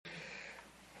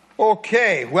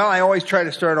Okay, well, I always try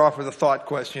to start off with a thought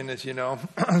question, as you know.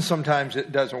 Sometimes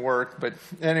it doesn't work, but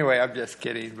anyway, I'm just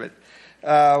kidding.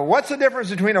 But what's the difference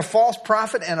between a false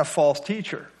prophet and a false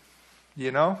teacher? Do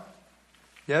you know?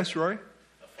 Yes, Roy?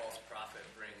 A false prophet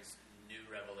brings new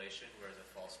revelation, whereas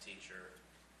a false teacher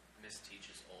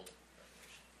misteaches old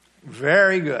revelation.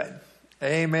 Very good.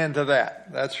 Amen to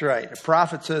that. That's right. A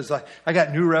prophet says, I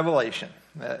got new revelation.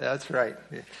 That's right.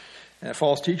 And a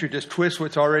false teacher just twists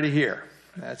what's already here.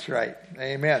 That's right.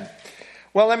 Amen.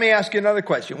 Well, let me ask you another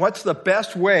question. What's the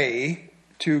best way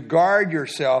to guard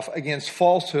yourself against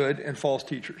falsehood and false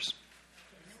teachers?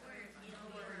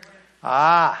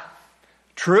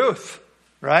 Truth,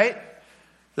 right?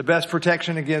 The best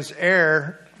protection against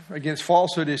error, against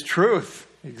falsehood is truth.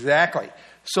 Exactly.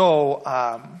 So,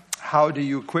 how do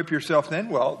you equip yourself then?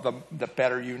 Well, the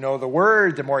better you know the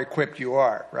Word, the more equipped you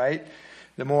are, right?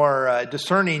 The more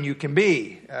discerning you can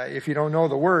be. If you don't know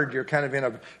the Word, you're kind of in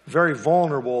a very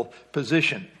vulnerable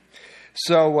position.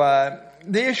 So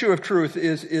the issue of truth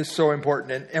is so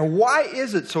important. And why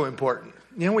is it so important?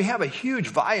 You know, we have a huge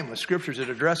volume of scriptures that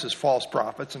addresses false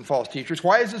prophets and false teachers.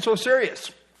 Why is it so serious?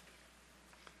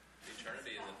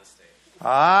 Eternity is at the stake.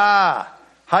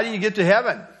 How do you get to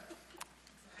heaven?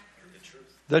 The truth.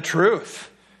 The truth.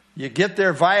 You get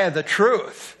there via the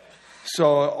truth.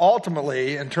 So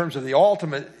ultimately, in terms of the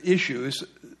ultimate issues,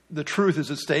 the truth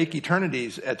is at stake, eternity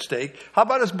is at stake. How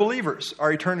about as believers?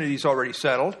 Our eternity is already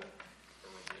settled.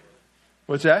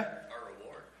 What's that? Our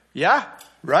reward. Yeah,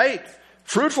 right.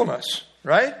 Fruitfulness,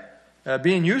 right?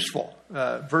 Being useful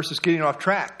versus getting off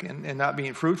track and not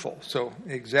being fruitful. So,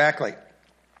 exactly.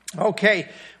 Okay,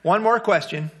 one more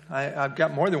question. I've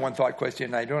got more than one thought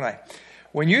question tonight, don't I?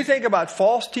 When you think about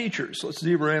false teachers, let's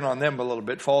zero in on them a little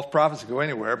bit. False prophets go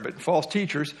anywhere, but false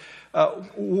teachers,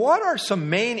 what are some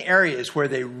main areas where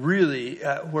they really,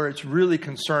 where it's really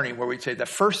concerning, where we'd say the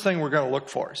first thing we're going to look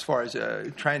for as far as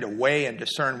trying to weigh and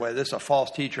discern whether this is a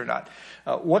false teacher or not?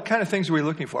 What kind of things are we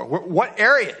looking for? What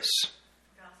areas?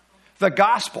 The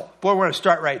gospel. Boy, we're going to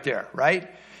start right there, right?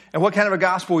 And what kind of a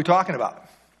gospel are we talking about?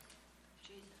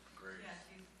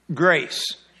 Grace,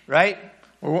 right?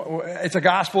 It's a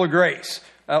gospel of grace.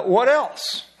 What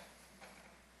else?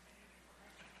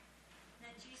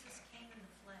 That Jesus came in the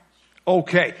flesh.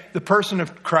 Okay, the person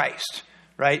of Christ,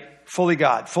 right? Fully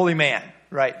God, fully man,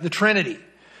 right? The Trinity,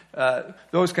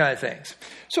 those kind of things.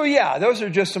 So yeah, those are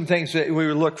just some things that we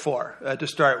would look for to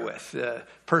start with.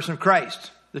 Person of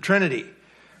Christ, the Trinity,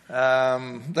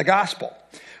 the gospel.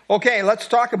 Okay, let's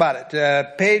talk about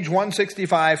it. Page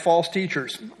 165, false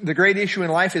teachers. The great issue in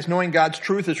life is knowing God's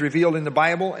truth is revealed in the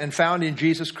Bible and found in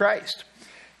Jesus Christ.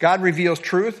 God reveals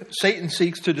truth. Satan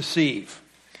seeks to deceive.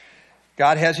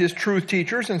 God has his truth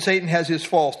teachers and Satan has his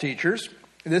false teachers.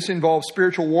 This involves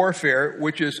spiritual warfare,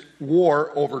 which is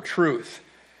war over truth.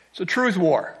 It's a truth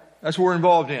war. That's what we're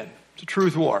involved in. It's a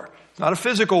truth war. It's not a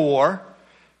physical war.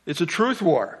 It's a truth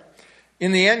war.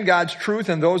 In the end, God's truth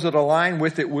and those that align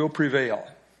with it will prevail.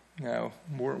 You know,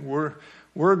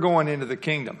 we're going into the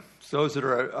kingdom. It's those that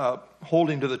are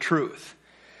holding to the truth.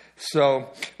 So,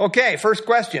 okay, first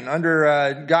question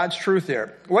under God's truth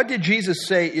there. What did Jesus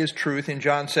say is truth in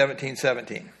John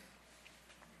 17:17?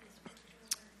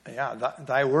 Yeah,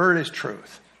 thy word is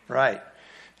truth. Right.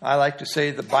 I like to say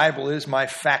the Bible is my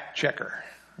fact checker.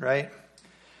 Right.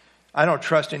 I don't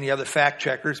trust any other fact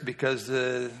checkers because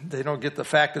they don't get the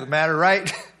fact of the matter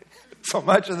right so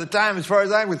much of the time as far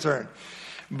as I'm concerned.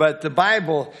 But the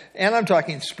Bible, and I'm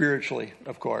talking spiritually,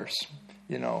 of course,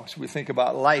 you know, so we think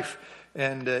about life.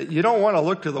 And you don't want to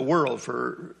look to the world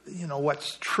for, you know,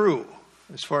 what's true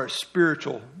as far as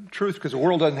spiritual truth, because the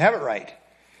world doesn't have it right.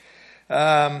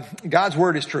 God's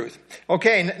word is truth.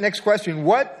 Okay, next question.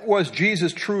 What was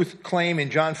Jesus' truth claim in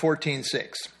John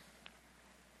 14:6?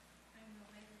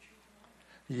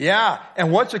 Yeah,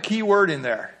 and what's a key word in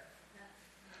there?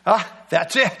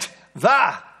 That's it.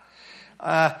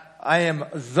 I am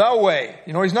the way.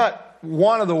 You know, he's not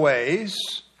one of the ways,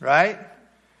 right?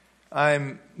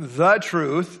 I'm the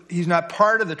truth. He's not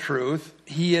part of the truth.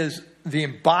 He is the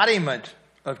embodiment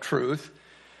of truth.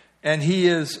 And he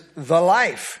is the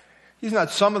life. He's not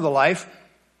some of the life.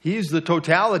 He's the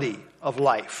totality of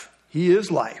life. He is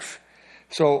life.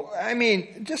 So, I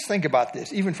mean, just think about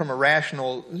this. Even from a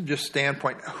rational just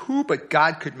standpoint, who but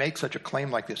God could make such a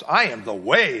claim like this? I am the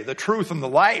way, the truth, and the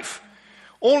life.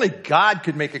 Only God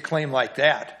could make a claim like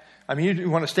that. I mean, you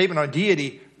want a statement on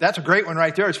deity, that's a great one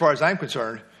right there as far as I'm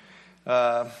concerned.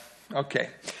 Okay.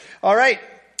 All right.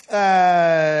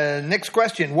 Next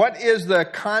question. What is the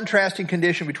contrasting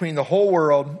condition between the whole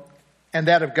world and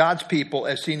that of God's people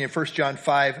as seen in 1 John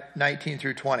 5:19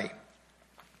 through 20?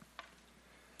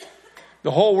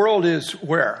 The whole world is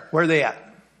where? Where are they at?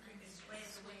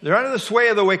 They're under the sway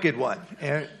of the wicked one.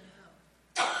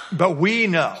 But we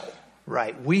know,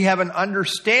 right? We have an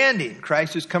understanding.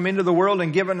 Christ has come into the world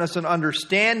and given us an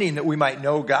understanding that we might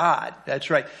know God. That's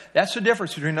right. That's the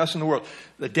difference between us and the world.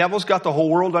 The devil's got the whole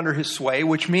world under his sway,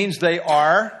 which means they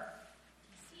are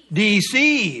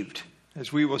deceived.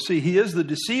 As we will see, he is the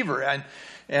deceiver,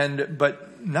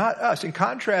 but not us. In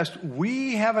contrast,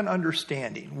 we have an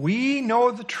understanding. We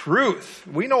know the truth.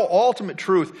 We know ultimate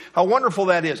truth. How wonderful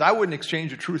that is. I wouldn't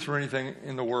exchange the truth for anything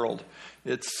in the world.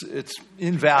 It's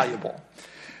invaluable.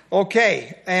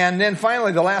 Okay, and then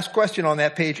finally, the last question on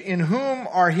that page. In whom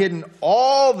are hidden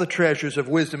all the treasures of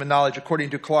wisdom and knowledge,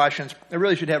 according to Colossians? I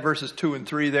really should have verses 2 and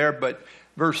 3 there, but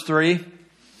verse 3.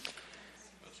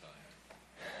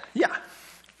 Yeah,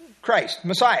 Christ,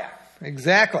 Messiah.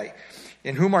 Exactly.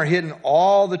 In whom are hidden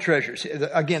all the treasures.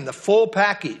 Again, the full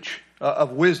package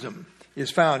of wisdom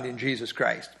is found in Jesus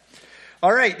Christ.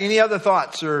 All right, any other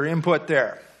thoughts or input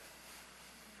there?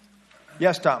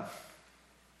 Yes, Tom.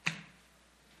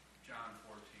 John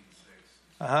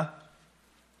 14:6. Uh-huh.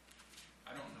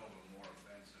 I don't know of a more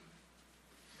offensive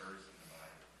verse in the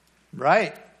Bible.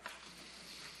 Right.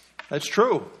 That's true.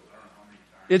 I don't know how many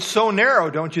times. It's so narrow,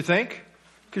 don't you think?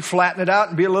 Could flatten it out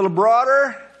and be a little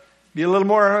broader, be a little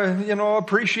more,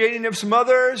 appreciating of some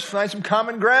others, find some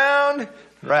common ground.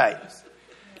 Right.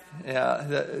 Yeah,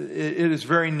 it is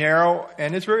very narrow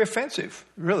and it's very offensive,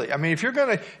 really. I mean, if you're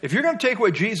going to take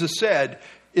what Jesus said,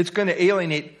 it's going to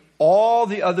alienate all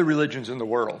the other religions in the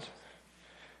world.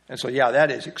 And so, yeah,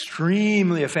 that is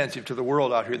extremely offensive to the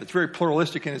world out here. That's very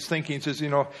pluralistic in its thinking. It says,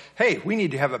 hey, we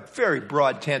need to have a very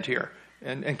broad tent here.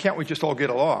 And can't we just all get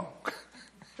along?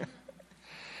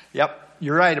 Yep,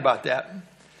 you're right about that.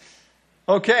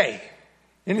 Okay,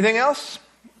 anything else?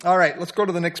 All right, let's go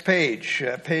to the next page.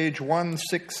 Page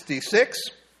 166.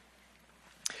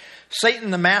 Satan,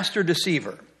 the master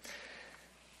deceiver.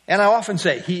 And I often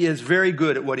say he is very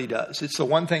good at what he does. It's the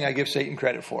one thing I give Satan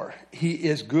credit for. He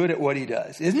is good at what he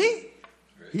does, isn't he?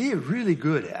 He is really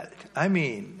good at it. I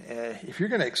mean, if you're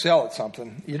going to excel at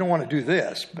something, you don't want to do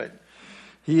this, but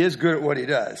he is good at what he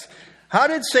does. How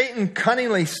did Satan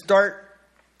cunningly start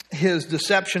his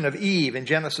deception of Eve in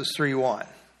Genesis 3:1?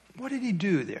 What did he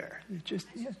do there? Just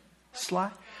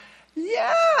sly?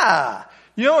 Yeah.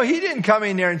 He didn't come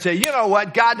in there and say, you know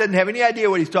what? God doesn't have any idea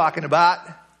what he's talking about.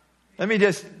 Let me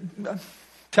just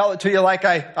tell it to you like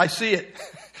I see it.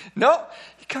 No,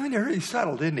 he came in there really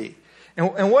subtle, didn't he?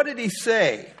 And what did he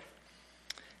say?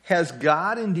 Has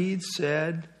God indeed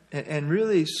said, and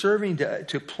really serving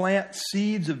to plant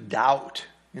seeds of doubt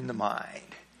in the mind?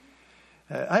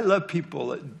 I love people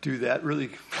that do that, really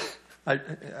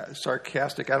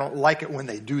sarcastic. I don't like it when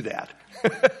they do that.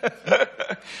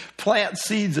 Plant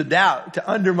seeds of doubt to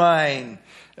undermine.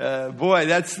 Boy,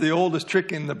 that's the oldest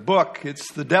trick in the book.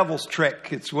 It's the devil's trick.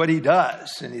 It's what he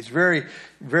does. And he's very,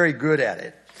 very good at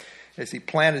it. As he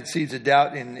planted seeds of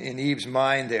doubt in Eve's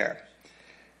mind there.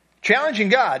 Challenging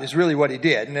God is really what he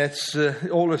did. And that's the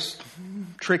oldest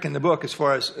trick in the book as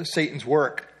far as Satan's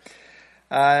work.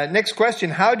 Next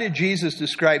question. How did Jesus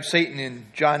describe Satan in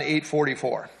John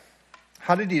 8:44?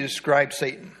 How did he describe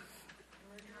Satan?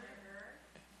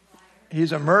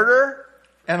 He's a murderer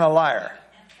and a liar.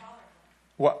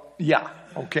 What? Yeah.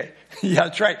 Okay. Yeah,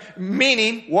 that's right.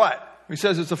 Meaning what? He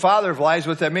says it's the father of lies.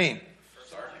 What's that mean?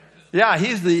 Yeah,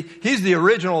 he's the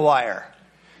original liar.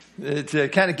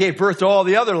 It kind of gave birth to all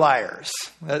the other liars.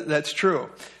 That's true.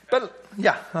 But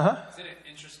yeah. Isn't it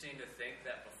interesting to think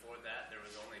that before that there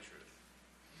was only truth?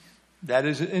 That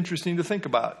is interesting to think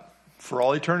about for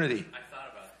all eternity. I thought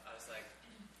about it. I was like,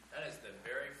 that is the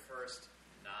very first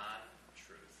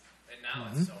non-truth. And now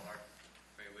it's so hard.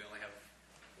 I mean, we only have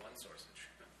one source of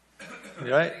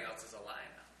truth. Right. Everything else is a lie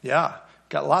now. Yeah.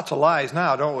 Got lots of lies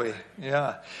now, don't we?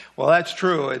 Yeah. Well, that's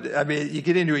true. I mean, you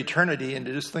get into eternity and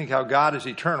to just think how God is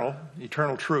eternal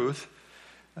truth.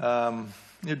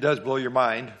 It does blow your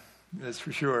mind. That's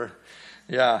for sure.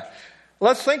 Yeah.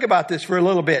 Let's think about this for a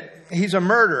little bit. He's a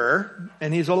murderer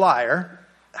and he's a liar.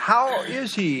 How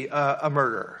is he a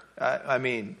murderer? I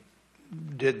mean,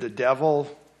 did the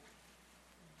devil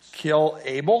kill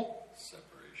Abel?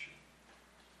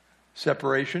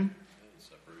 Separation?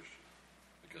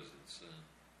 Because it's sin.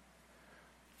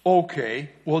 Okay.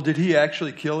 Well, did he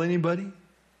actually kill anybody?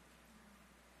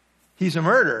 He's a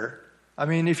murderer. I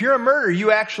mean, if you're a murderer,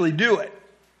 you actually do it.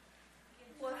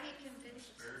 Well, he convinced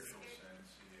Spiritual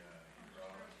sense, he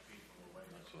brought people away.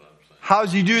 That's what I'm saying. How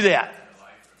does he do that? The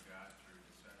life of God through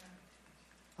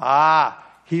deception.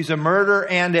 He's a murderer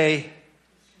and a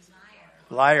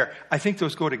liar. I think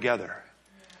those go together.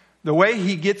 The way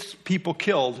he gets people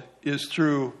killed is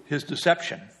through his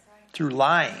deception, through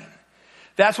lying.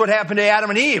 That's what happened to Adam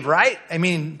and Eve, right? I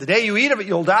mean, the day you eat of it,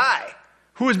 you'll die.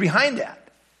 Who was behind that?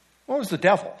 What was the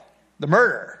devil? The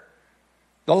murderer.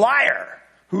 The liar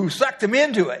who sucked them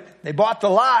into it. They bought the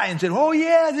lie and said, oh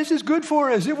yeah, this is good for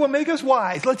us. It will make us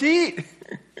wise. Let's eat. Question.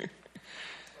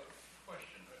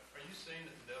 Are you saying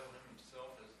that the devil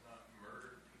himself has not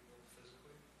murdered people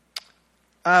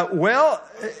physically? Well...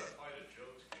 That's quite a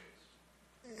Job's case.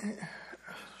 His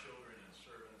children and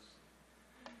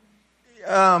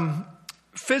servants.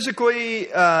 Physically,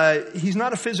 he's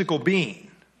not a physical being.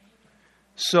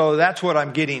 So that's what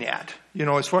I'm getting at. You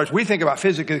know, as far as we think about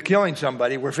physically killing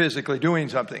somebody, we're physically doing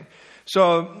something.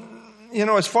 So, you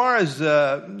know, as far as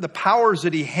the powers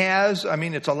that he has, I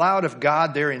mean, it's allowed of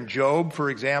God there in Job, for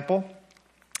example.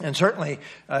 And certainly,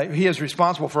 he is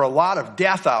responsible for a lot of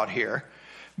death out here.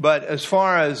 But as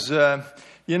far as,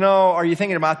 you know, are you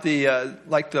thinking about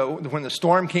when the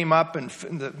storm came up and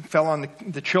fell on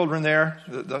the children there?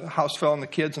 The house fell on the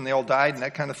kids and they all died and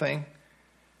that kind of thing?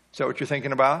 Is that what you're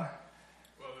thinking about?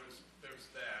 Well, there's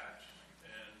that.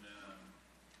 And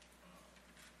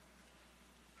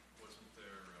wasn't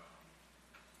there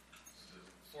the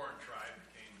foreign tribe that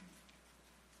came and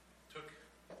took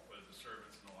the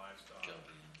servants and the livestock?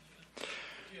 But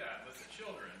yeah, with the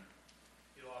children,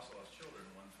 he also lost children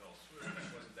in one fell swoop.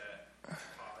 Wasn't that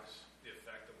cause the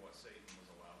effect of what Satan was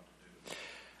allowed to do?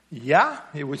 Yeah,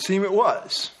 it would seem it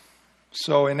was.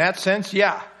 So in that sense,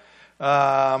 yeah.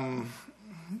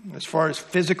 As far as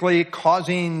physically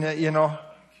causing, you know,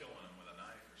 Killing him with a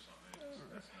knife or something.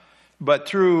 That's not. but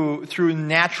through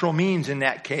natural means in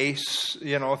that case,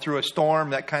 you know, through a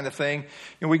storm, that kind of thing.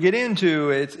 And we get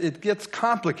into it gets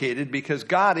complicated because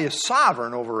God is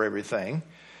sovereign over everything.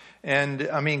 And,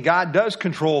 I mean, God does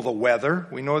control the weather.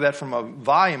 We know that from a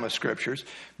volume of scriptures.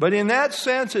 But in that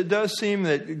sense, it does seem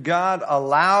that God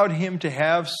allowed him to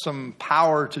have some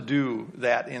power to do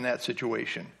that in that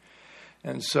situation.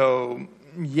 And so,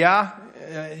 yeah,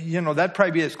 you know, that'd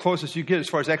probably be as close as you get as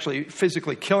far as actually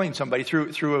physically killing somebody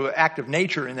through an act of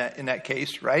nature in that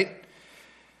case, right?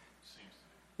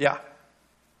 Yeah.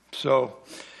 So,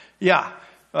 yeah.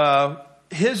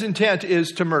 His intent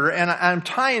is to murder, and I'm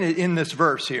tying it in this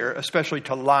verse here, especially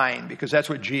to lying, because that's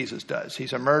what Jesus does.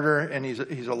 He's a murderer, and he's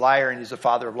a liar, and he's the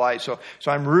father of lies. So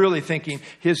I'm really thinking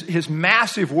his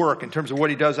massive work in terms of what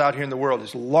he does out here in the world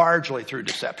is largely through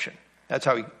deception. That's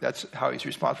how he's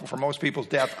responsible for most people's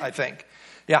death, I think.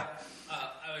 Yeah.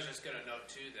 I was just going to note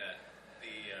too that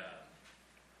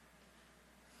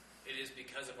it is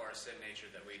because of our sin nature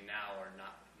that we now are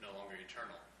no longer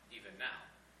eternal, even now,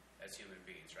 as human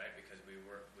beings, right? Because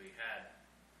we had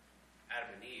Adam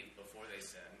and Eve before they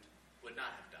sinned would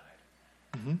not have died.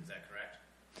 Mm-hmm. Is that correct?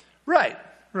 Right.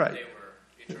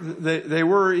 They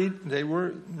were eternal. They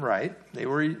were right. They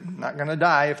were not going to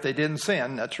die if they didn't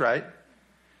sin. That's right.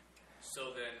 So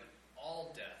then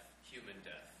all death, human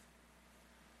death,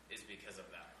 is because of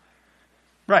that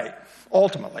lie. Right.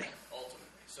 Ultimately.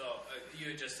 So you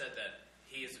had just said that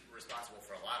he is responsible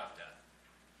for a lot of death,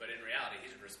 but in reality,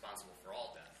 he's responsible for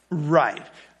all death. Right.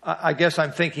 I guess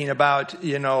I'm thinking about,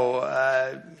 you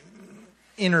know,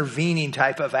 intervening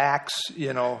type of acts,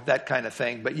 you know, that kind of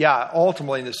thing. But yeah,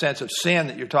 ultimately in the sense of sin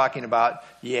that you're talking about,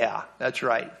 yeah, that's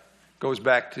right. Goes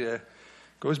back to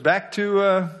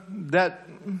that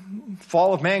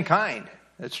fall of mankind.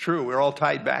 That's true. We're all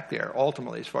tied back there,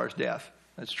 ultimately, as far as death.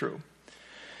 That's true.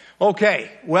 Okay,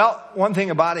 well, one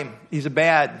thing about him, he's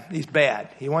bad.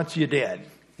 He wants you dead.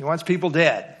 He wants people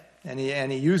dead. And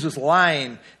he uses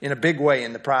lying in a big way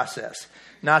in the process.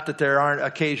 Not that there aren't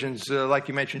occasions, like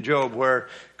you mentioned, Job, where it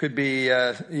could be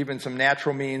even some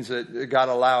natural means that God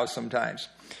allows sometimes.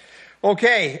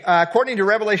 Okay, according to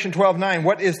Revelation 12:9,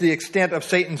 what is the extent of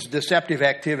Satan's deceptive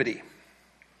activity?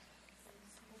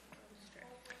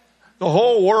 The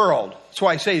whole world. That's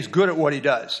why I say he's good at what he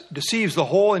does. Deceives the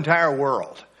whole entire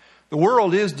world. The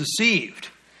world is deceived.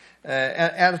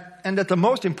 And at the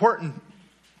most important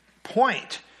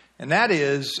point, and that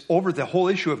is over the whole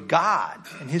issue of God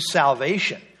and his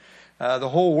salvation. The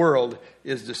whole world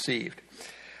is deceived.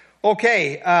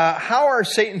 Okay, how are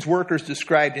Satan's workers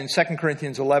described in 2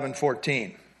 Corinthians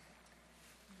 11:14?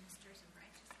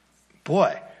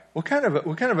 Boy, what kind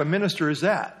of a minister is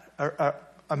that?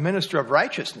 A minister of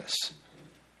righteousness.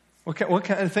 What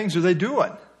kind of things are they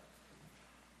doing?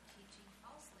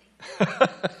 Teaching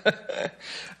falsely.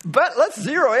 But let's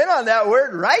zero in on that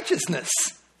word, righteousness.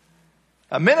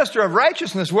 A minister of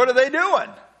righteousness, what are they doing?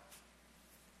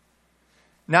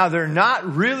 Now, they're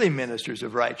not really ministers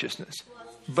of righteousness,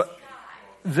 but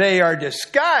they are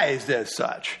disguised as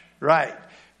such, right?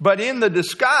 But in the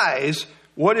disguise,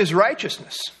 what is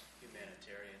righteousness?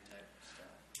 Humanitarian type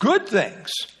stuff. Good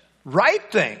things,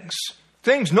 right things,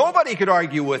 things nobody could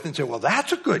argue with and say, well,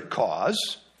 that's a good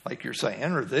cause, like you're saying,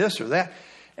 or this or that.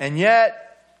 And yet,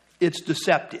 it's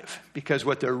deceptive, because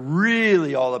what they're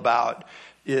really all about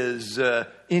is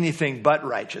anything but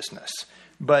righteousness.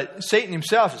 But Satan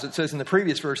himself, as it says in the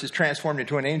previous verse, is transformed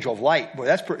into an angel of light. Boy,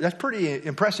 that's pretty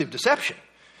impressive deception.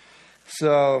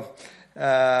 So,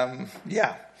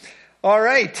 yeah. All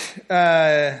right.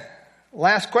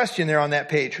 Last question there on that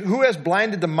page. Who has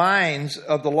blinded the minds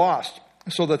of the lost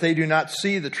so that they do not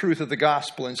see the truth of the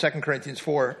gospel in 2 Corinthians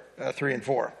 4, 3 and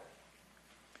 4?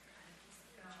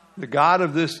 The God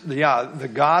of this, the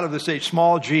God of this age,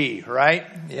 small g, right?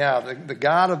 Yeah, the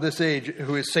God of this age,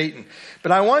 who is Satan.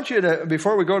 But I want you to,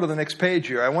 before we go to the next page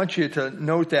here, I want you to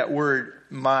note that word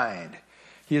mind.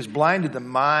 He has blinded the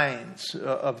minds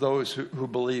of those who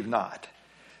believe not.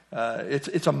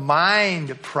 It's a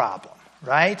mind problem,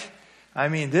 right? I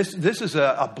mean, this is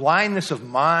a blindness of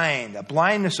mind, a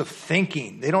blindness of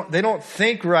thinking. They don't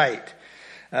think right.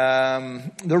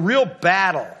 The real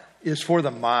battle is for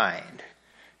the mind.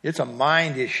 It's a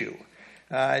mind issue.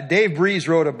 Dave Breeze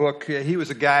wrote a book. He was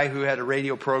a guy who had a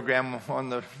radio program on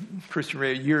the Christian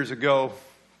radio years ago.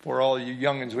 For all you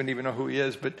youngins wouldn't even know who he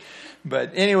is.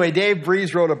 But anyway, Dave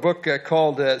Breeze wrote a book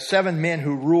called 7 Men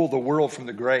Who Rule the World from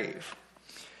the Grave.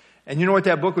 And you know what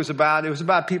that book was about? It was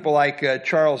about people like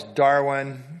Charles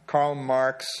Darwin, Karl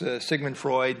Marx, Sigmund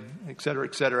Freud, et cetera,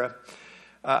 et cetera.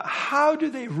 How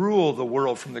do they rule the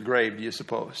world from the grave, do you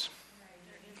suppose?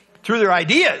 Through their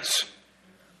ideas.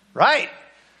 Right.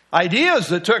 Ideas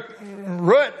that took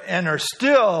root and are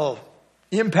still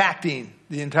impacting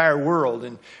the entire world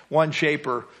in one shape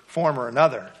or form or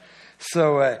another.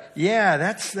 So, yeah,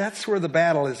 that's where the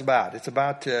battle is about. It's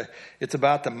about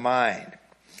the mind.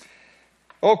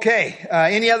 Okay.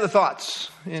 Any other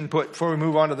thoughts, input, before we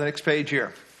move on to the next page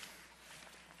here?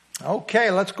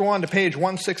 Okay, let's go on to page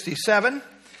 167.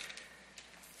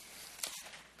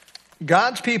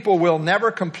 God's people will never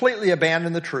completely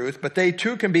abandon the truth, but they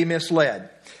too can be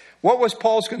misled. What was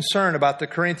Paul's concern about the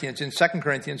Corinthians in 2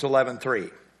 Corinthians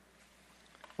 11:3?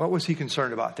 What was he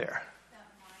concerned about there?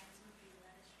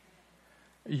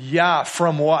 Yeah,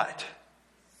 from what?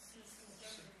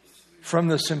 From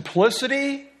the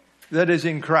simplicity that is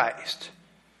in Christ.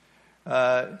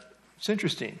 It's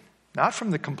interesting. Not from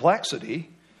the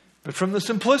complexity, but from the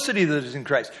simplicity that is in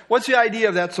Christ. What's the idea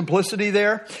of that simplicity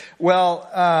there?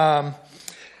 Well,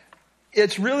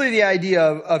 it's really the idea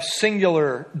of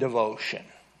singular devotion.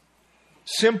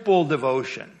 Simple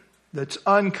devotion that's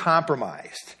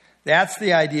uncompromised. That's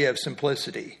the idea of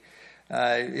simplicity.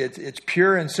 It's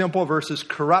pure and simple versus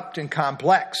corrupt and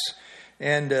complex.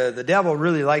 And the devil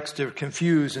really likes to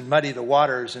confuse and muddy the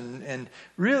waters. And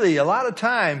really, a lot of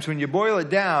times when you boil it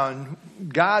down,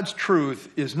 God's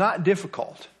truth is not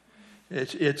difficult.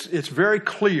 It's very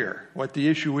clear what the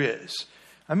issue is.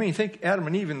 I mean, think Adam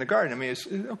and Eve in the garden. I mean,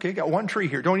 okay, got one tree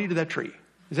here. Don't eat of that tree.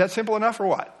 Is that simple enough or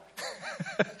what?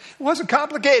 It wasn't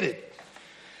complicated.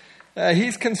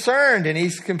 He's concerned, and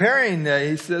he's comparing.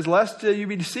 He says, lest you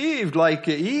be deceived like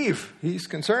Eve. He's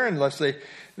concerned lest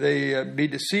they be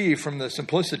deceived from the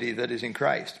simplicity that is in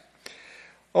Christ.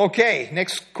 Okay,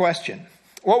 next question.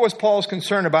 What was Paul's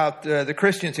concern about the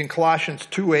Christians in Colossians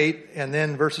 2:8 and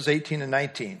then verses 18 and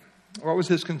 19? What was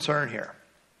his concern here?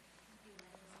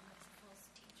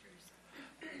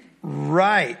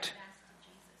 Right.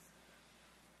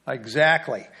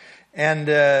 Exactly. And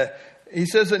he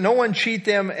says that no one cheat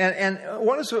them. And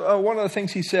one of the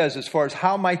things he says as far as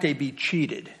how might they be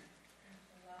cheated?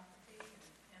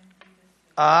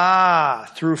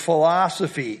 Through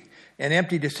philosophy and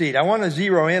empty deceit. I want to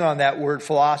zero in on that word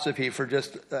philosophy for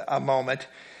just a moment.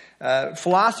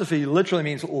 Philosophy literally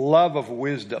means love of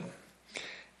wisdom.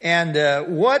 And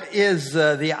what is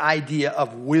the idea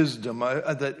of wisdom,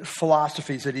 the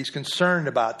philosophies that he's concerned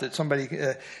about, that somebody,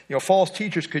 false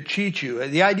teachers could cheat you?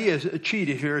 The idea is cheat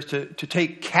here is to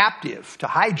take captive, to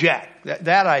hijack,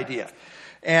 that idea.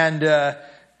 And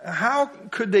how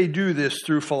could they do this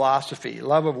through philosophy,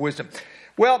 love of wisdom?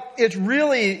 Well, it's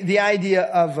really the idea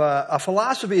of a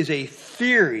philosophy is a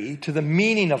theory to the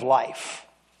meaning of life.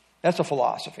 That's a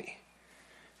philosophy.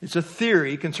 It's a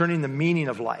theory concerning the meaning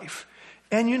of life.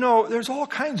 And there's all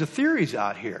kinds of theories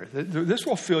out here. This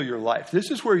will fill your life.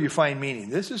 This is where you find meaning.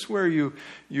 This is where you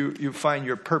find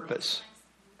your purpose.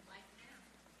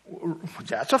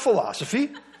 That's a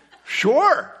philosophy.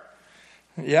 Sure.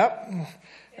 Yep. According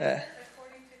to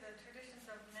the traditions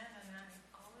of men, and I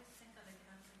always think of the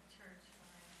Catholic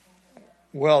Church.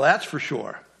 Well, that's for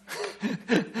sure.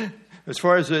 As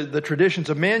far as the traditions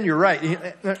of men, you're right. According to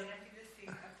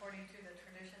the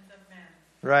traditions of men.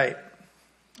 Right.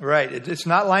 Right. It's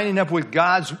not lining up with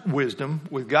God's wisdom,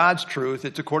 with God's truth.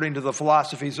 It's according to the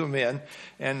philosophies of men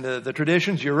and the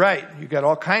traditions. You're right. You've got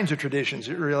all kinds of traditions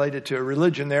related to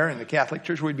religion there, and the Catholic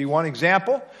Church would be one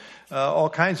example. All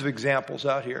kinds of examples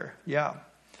out here. Yeah.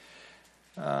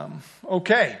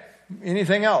 Okay.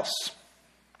 Anything else?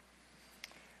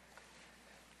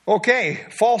 Okay.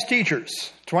 False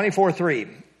teachers. 24:3.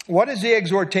 What is the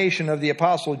exhortation of the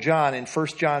Apostle John in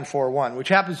 1 John 4:1, which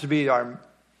happens to be our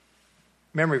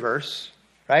memory verse,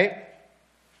 right?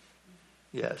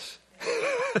 Yes.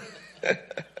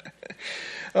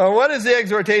 What is the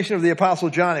exhortation of the Apostle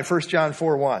John in 1 John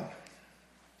 4:1?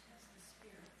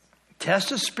 Test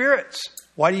the spirits.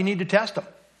 Why do you need to test them?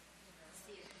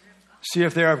 See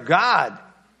if they're of God.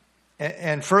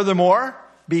 And furthermore,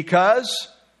 because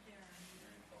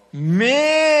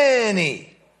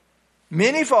many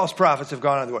false prophets have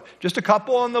gone on the world. Just a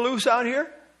couple on the loose out here?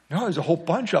 No, there's a whole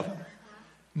bunch of them.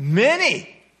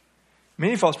 Many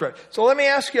false prophets. So let me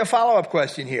ask you a follow-up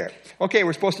question here. Okay,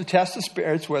 we're supposed to test the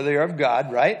spirits, whether they're of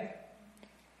God, right?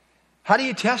 How do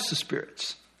you test the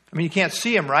spirits? I mean, you can't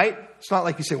see them, right? It's not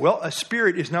like you say, well, a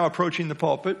spirit is now approaching the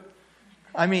pulpit.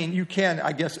 I mean, you can,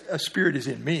 I guess, a spirit is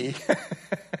in me.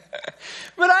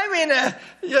 But I mean,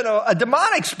 a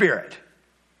demonic spirit.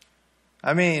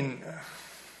 I mean,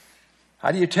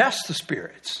 how do you test the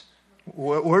spirits?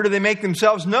 Where do they make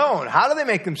themselves known? How do they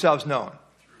make themselves known?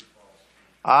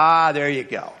 Ah, there you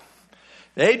go.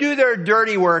 They do their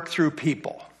dirty work through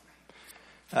people.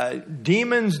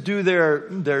 Demons do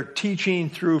their teaching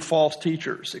through false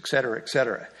teachers, et cetera, et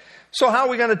cetera. So how are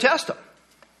we going to test them?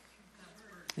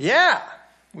 Yeah,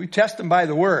 we test them by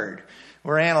the Word.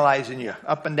 We're analyzing you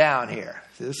up and down here.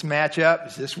 Does this match up?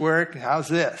 Does this work? How's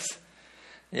this?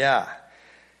 Yeah.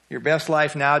 Your best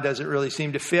life now doesn't really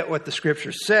seem to fit what the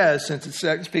Scripture says, since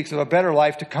it speaks of a better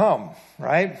life to come,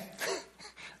 right?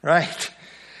 Right.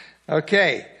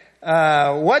 Okay.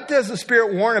 What does the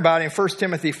Spirit warn about in 1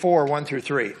 Timothy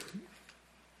 4:1-3?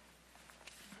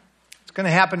 It's going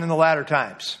to happen in the latter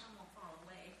times.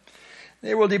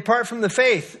 They will depart from the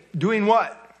faith, doing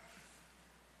what?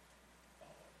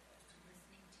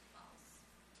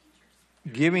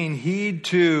 Giving heed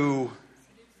to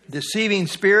deceiving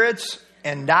spirits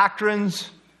and doctrines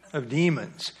of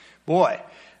demons. Boy,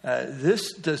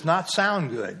 this does not sound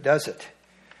good, does it?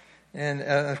 And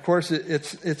of course,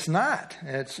 it's not.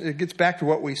 It gets back to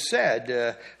what we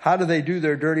said. How do they do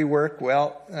their dirty work?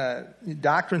 Well,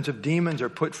 doctrines of demons are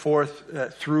put forth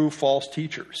through false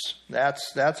teachers.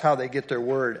 That's how they get their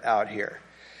word out here.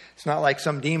 It's not like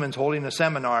some demon's holding a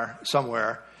seminar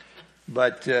somewhere,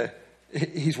 but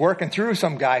he's working through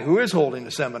some guy who is holding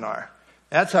a seminar.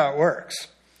 That's how it works.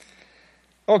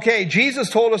 Okay, Jesus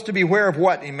told us to beware of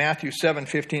what in Matthew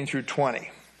 7:15-20?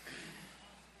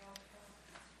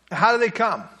 How do they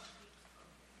come?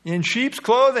 In sheep's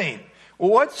clothing. Well,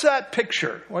 what's that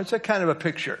picture? What's that kind of a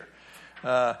picture?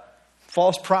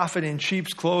 False prophet in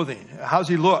sheep's clothing. How's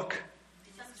he look?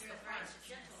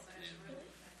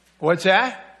 What's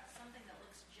that? Something that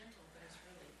looks gentle, but it's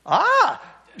really...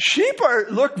 Sheep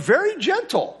look very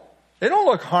gentle. They don't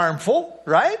look harmful,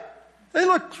 right? They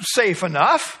look safe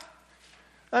enough.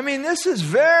 I mean, this is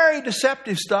very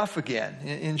deceptive stuff again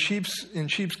in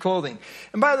sheep's clothing.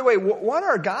 And by the way, what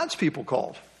are God's people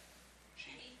called?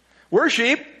 Sheep. We're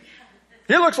sheep.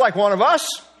 He looks like one of us.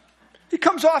 He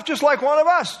comes off just like one of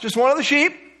us, just one of the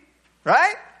sheep,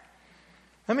 right?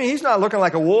 I mean, he's not looking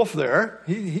like a wolf there.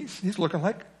 He's looking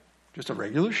like just a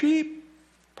regular sheep.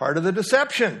 Part of the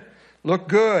deception. Look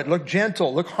good, look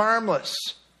gentle, look harmless.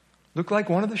 Look like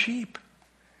one of the sheep.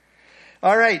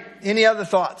 All right, any other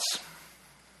thoughts?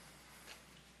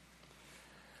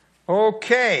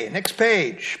 Okay, next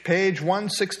page, page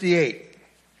 168.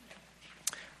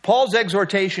 Paul's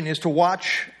exhortation is to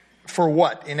watch for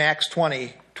what in Acts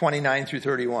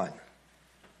 20:29-31?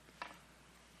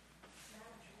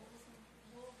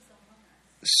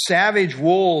 Savage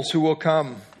wolves who will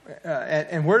come.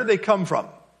 And where do they come from?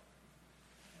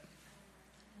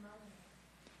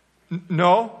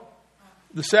 No.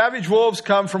 The savage wolves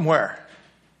come from where?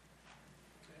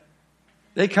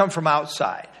 They come from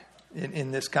outside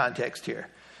in this context here.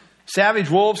 Savage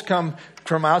wolves come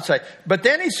from outside. But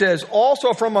then he says,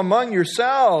 also from among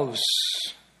yourselves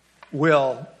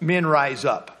will men rise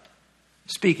up,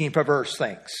 speaking perverse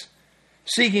things.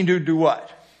 Seeking to do what?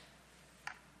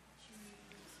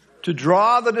 To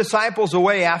draw the disciples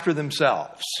away after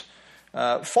themselves.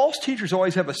 False teachers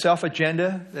always have a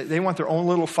self-agenda. They want their own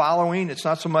little following. It's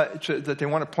not so much that they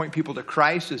want to point people to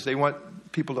Christ as they want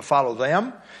people to follow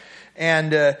them.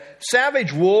 And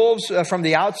savage wolves from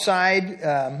the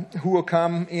outside who will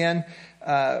come in,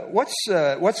 What's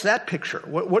that picture?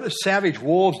 What do savage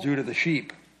wolves do to the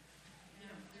sheep?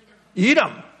 Eat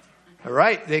them. All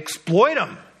right. They exploit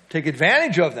them, take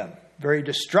advantage of them. Very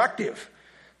destructive.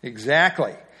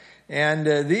 Exactly. And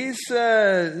these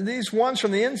ones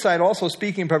from the inside also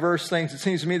speaking perverse things. It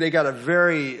seems to me they got a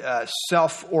very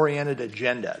self-oriented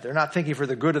agenda. They're not thinking for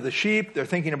the good of the sheep. They're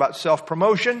thinking about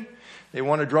self-promotion. They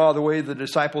want to draw the way of the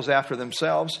disciples after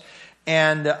themselves.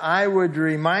 And I would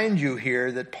remind you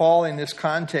here that Paul in this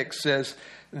context says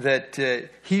that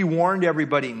he warned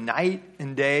everybody night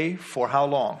and day for how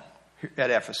long at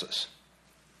Ephesus?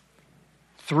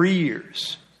 3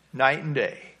 years, night and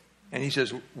day. And he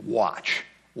says, watch.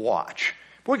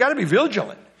 Boy, got to be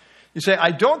vigilant. You say,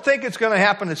 I don't think it's going to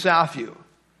happen at Southview.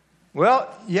 Well,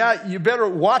 yeah, you better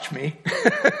watch me.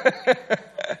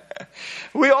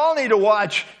 We all need to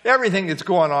watch everything that's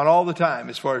going on all the time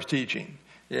as far as teaching.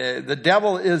 The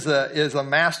devil is a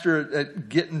master at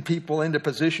getting people into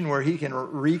position where he can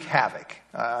wreak havoc.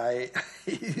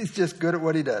 He's just good at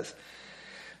what he does.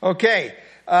 Okay,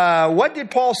 what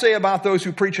did Paul say about those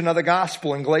who preach another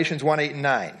gospel in Galatians 1, 8, and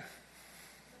 9?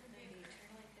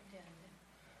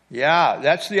 Yeah,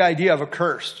 that's the idea of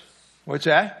accursed. What's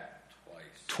that?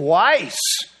 Twice.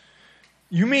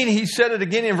 You mean he said it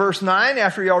again in verse 9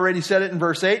 after he already said it in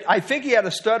verse 8? I think he had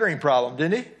a stuttering problem,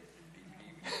 didn't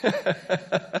he?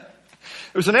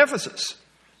 There's an emphasis.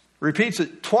 Repeats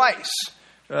it twice.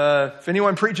 If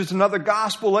anyone preaches another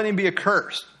gospel, let him be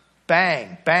accursed.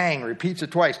 Bang, bang, repeats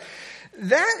it twice.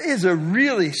 That is a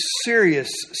really serious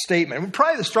statement.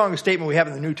 Probably the strongest statement we have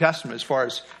in the New Testament as far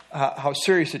as how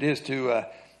serious it is to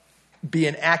be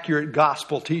an accurate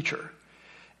gospel teacher.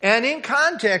 And in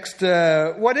context,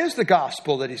 what is the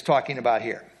gospel that he's talking about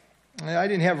here? I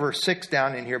didn't have verse 6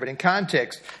 down in here, but in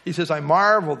context, he says, I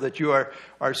marvel that you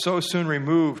are so soon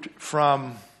removed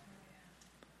from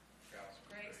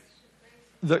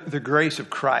the grace of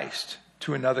Christ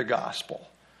to another gospel.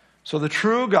 So the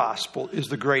true gospel is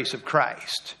the grace of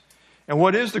Christ. And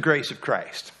what is the grace of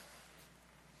Christ?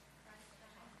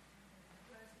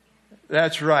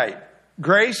 That's right.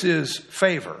 Grace is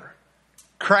favor.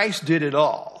 Christ did it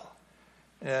all.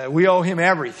 We owe him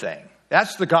everything.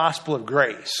 That's the gospel of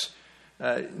grace.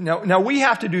 Now we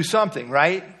have to do something,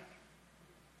 right?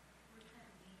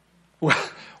 Well,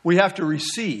 we have to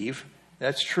receive.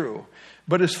 That's true.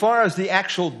 But as far as the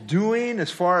actual doing, as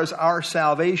far as our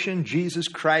salvation, Jesus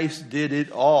Christ did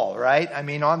it all, right? I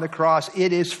mean, on the cross,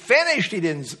 it is finished,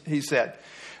 he said.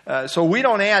 So we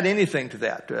don't add anything to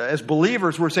that. As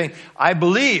believers, we're saying, I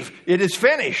believe it is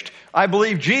finished. I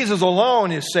believe Jesus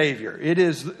alone is Savior. It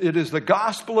is the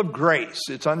gospel of grace.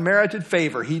 It's unmerited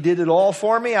favor. He did it all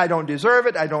for me. I don't deserve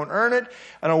it. I don't earn it.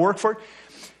 I don't work for it.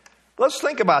 Let's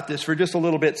think about this for just a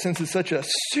little bit, since it's such a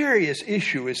serious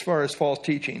issue as far as false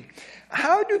teaching.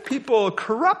 How do people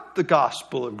corrupt the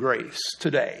gospel of grace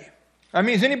today? I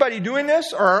mean, is anybody doing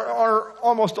this? Or are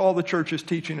almost all the churches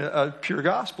teaching a pure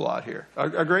gospel out here?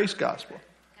 A grace gospel?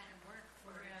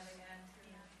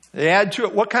 They add to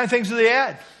it. What kind of things do they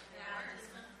add?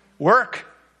 Work.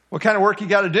 What kind of work you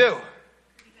got to do?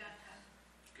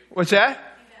 What's that?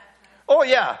 Oh,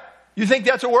 yeah. You think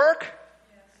that's a work?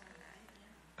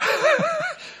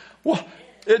 Well,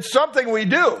 it's something we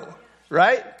do,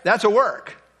 right? That's a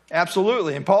work.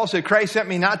 Absolutely. And Paul said, Christ sent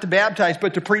me not to baptize,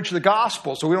 but to preach the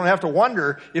gospel. So we don't have to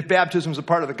wonder if baptism is a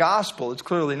part of the gospel. It's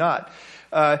clearly not.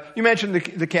 You mentioned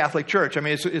the Catholic Church. I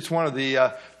mean, it's one of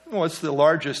the, it's the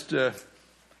largest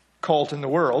cult in the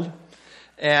world.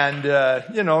 And,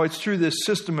 it's through this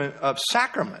system of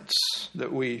sacraments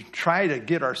that we try to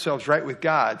get ourselves right with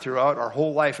God throughout our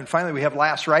whole life. And finally, we have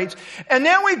last rites. And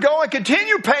then we go and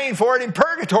continue paying for it in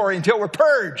purgatory until we're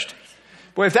purged.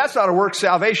 Boy, if that's not a work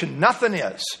salvation, nothing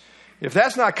is. If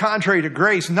that's not contrary to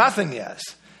grace, nothing is.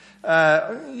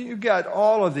 You've got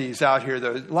all of these out here.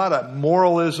 There's a lot of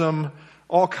moralism,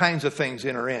 all kinds of things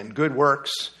enter in. Good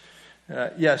works. Yes?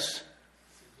 Seems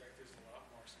like there's a lot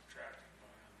more subtracting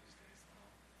going on these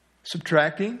days.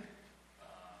 Subtracting?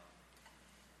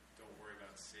 Don't worry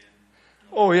about sin.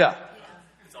 Oh, yeah.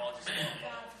 It's all just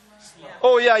slow.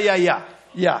 Oh, yeah.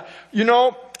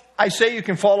 I say you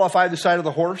can fall off either side of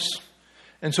the horse.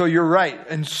 And so you're right.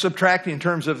 And subtracting in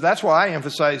terms of, that's why I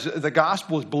emphasize the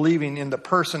gospel is believing in the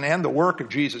person and the work of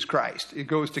Jesus Christ. It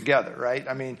goes together, right?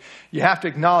 I mean, you have to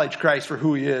acknowledge Christ for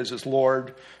who he is as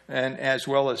Lord and as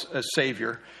well as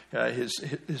Savior,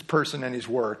 his person and his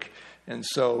work. And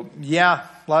so, yeah,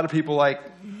 a lot of people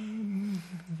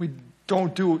we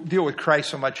don't deal with Christ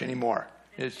so much anymore.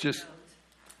 It's just,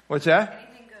 what's that?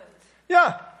 Anything goes.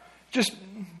 Yeah, just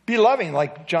be loving,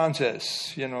 like John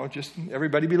says. Just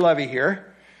everybody be lovey here.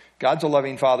 God's a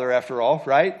loving Father after all,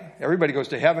 right? Everybody goes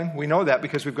to heaven. We know that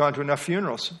because we've gone to enough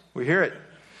funerals. We hear it.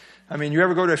 I mean, you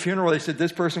ever go to a funeral where they said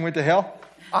this person went to hell?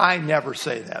 I never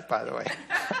say that, by the way.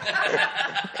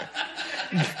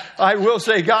 I will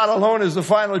say God alone is the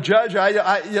final judge. We're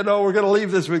going to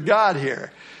leave this with God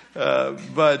here. All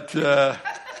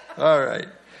right.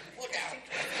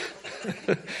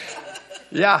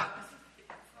 Yeah.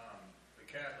 The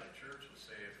Catholic Church will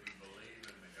say if we believe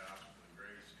in the gospel of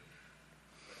grace,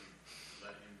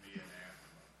 let him be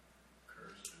anathema,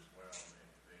 cursed as well.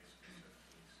 They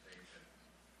specifically state that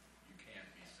you can't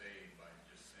be saved by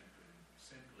just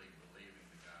simply believing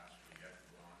the gospel. You have to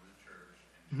belong to the church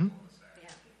and do all the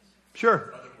sacraments.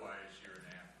 Sure. Otherwise, you're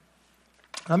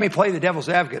anathema. Let me play the devil's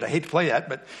advocate. I hate to play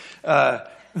that, but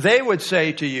they would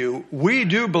say to you, we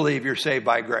do believe you're saved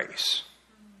by grace.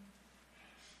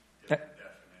 Different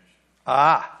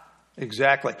definition.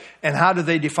 Exactly. And how do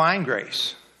they define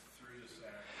grace? Through the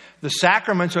sacraments. The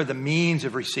sacraments are the means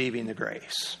of receiving the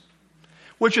grace,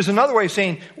 which is another way of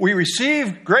saying we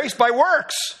receive grace by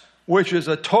works, which is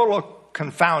a total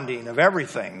confounding of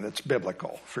everything that's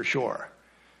biblical, for sure.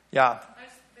 Yeah.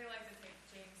 They like to take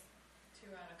James 2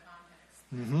 out of context.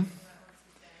 Mm-hmm.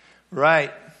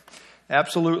 Right.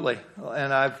 Absolutely.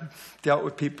 And I've dealt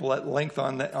with people at length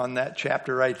on that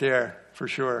chapter right there, for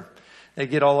sure. They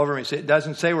get all over me. It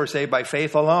doesn't say we're saved by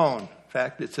faith alone. In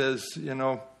fact, it says,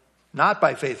 not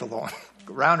by faith alone.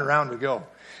 Round and round we go.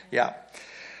 Yeah.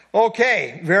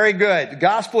 Okay, very good.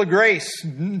 Gospel of grace,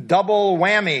 double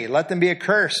whammy. Let them be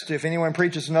accursed if anyone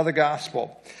preaches another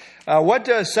gospel. What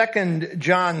does 2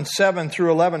 John 7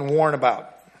 through 11 warn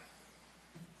about?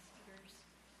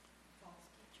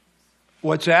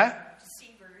 What's that?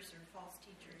 Deceivers or false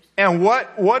teachers. And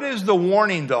what is the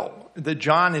warning, though, that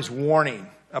John is warning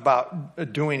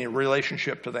about doing in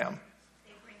relationship to them?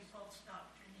 They bring false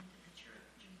doctrine into the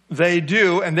church. They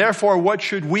do, and therefore what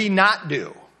should we not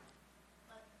do?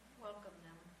 Welcome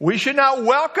them. We should not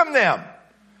welcome them.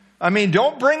 I mean,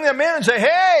 don't bring them in and say,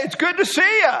 hey, it's good to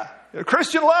see you.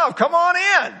 Christian love, come on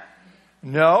in.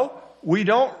 No, we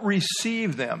don't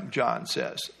receive them, John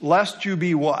says, lest you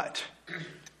be what?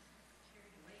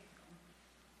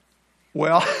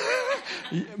 Well,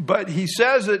 but he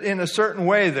says it in a certain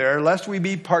way there, lest we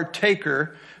be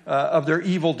partaker of their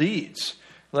evil deeds,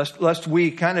 lest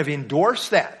we kind of endorse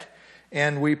that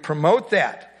and we promote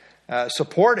that,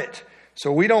 support it.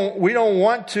 So we don't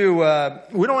want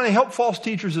to help false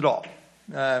teachers at all.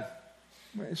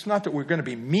 It's not that we're going to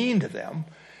be mean to them,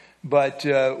 but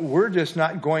we're just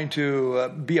not going to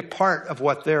be a part of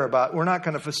what they're about. We're not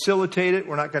going to facilitate it.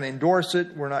 We're not going to endorse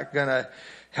it. We're not going to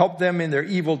help them in their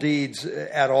evil deeds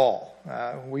at all.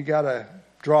 We got to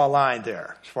draw a line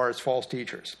there as far as false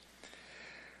teachers.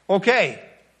 Okay,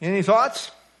 any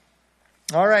thoughts?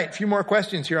 All right, a few more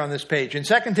questions here on this page. In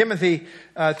 2 Timothy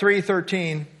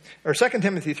 3:13, or 2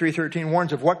 Timothy 3:13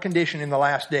 warns of what condition in the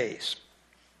last days?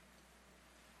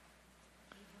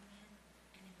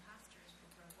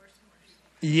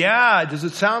 Yeah, does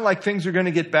it sound like things are going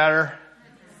to get better?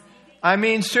 I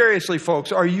mean, seriously,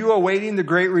 folks, are you awaiting the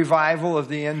great revival of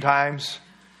the end times?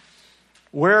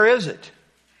 Where is it?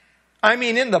 I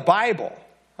mean, in the Bible.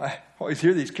 I always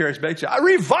hear these charismatics say, a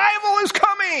revival is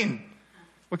coming.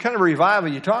 What kind of revival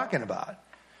are you talking about?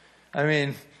 I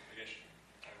mean,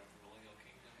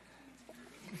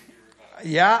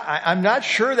 yeah, I'm not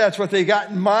sure that's what they got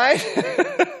in mind.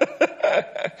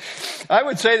 I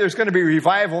would say there's going to be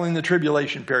revival in the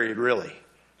tribulation period, really.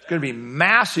 It's going to be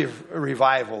massive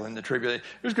revival in the tribulation.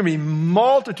 There's going to be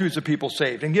multitudes of people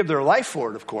saved and give their life for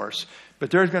it, of course. But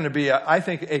there's going to be, I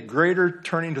think, a greater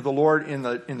turning to the Lord in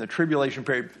the tribulation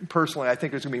period. Personally, I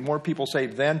think there's going to be more people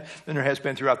saved then than there has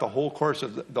been throughout the whole course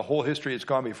of the whole history that's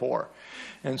gone before.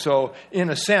 And so, in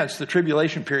a sense, the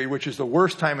tribulation period, which is the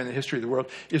worst time in the history of the world,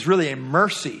 is really a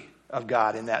mercy of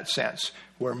God in that sense,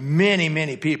 where many,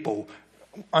 many people,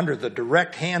 under the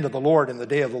direct hand of the Lord in the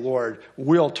day of the Lord,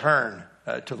 will turn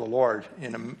to the Lord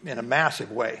in a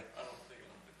massive way.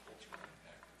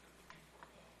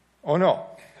 Oh, no.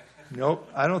 Nope,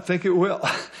 I don't think it will.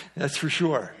 That's for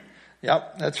sure.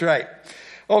 Yep, that's right.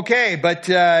 Okay, but,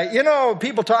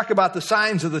 people talk about the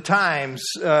signs of the times.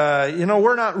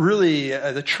 We're not really,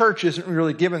 the church isn't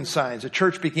really given signs. The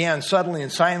church began suddenly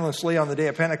and silently on the day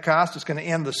of Pentecost. It's going to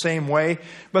end the same way.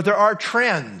 But there are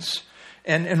trends.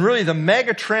 And really the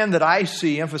mega trend that I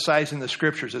see emphasized in the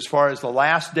scriptures as far as the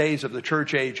last days of the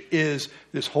church age is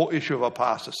this whole issue of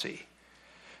apostasy.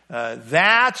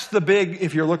 That's the big,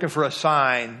 if you're looking for a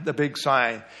sign, the big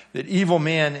sign that evil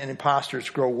men and imposters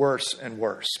grow worse and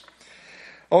worse.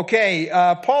 Okay,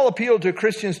 Paul appealed to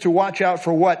Christians to watch out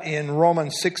for what in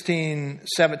Romans 16,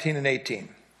 17, and 18?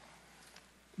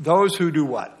 Those who do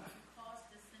what? Cause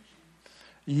dissensions.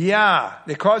 Yeah,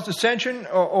 they cause dissension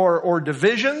or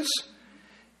divisions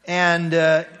and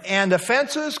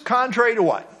offenses contrary to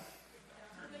what?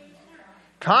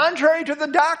 Contrary to the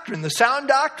doctrine, the sound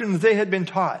doctrine that they had been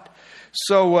taught.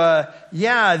 So,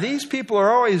 these people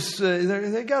are always,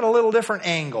 they got a little different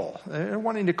angle. They're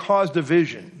wanting to cause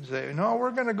divisions. No,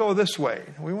 we're going to go this way.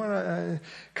 We want to,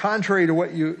 contrary to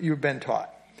what you've been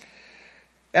taught.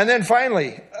 And then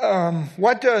finally,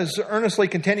 what does earnestly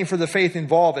contending for the faith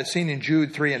involve as seen in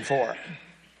Jude 3 and 4?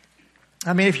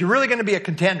 I mean, if you're really going to be a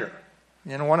contender,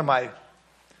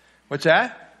 what's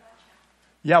that?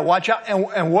 Yeah, watch out.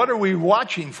 And what are we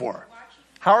watching for?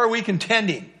 How are we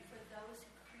contending?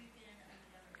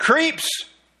 Creeps.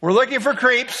 We're looking for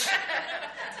creeps.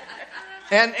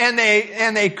 And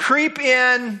they creep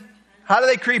in. How do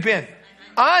they creep in?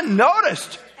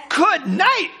 Unnoticed. Good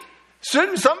night.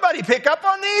 Shouldn't somebody pick up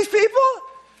on these people?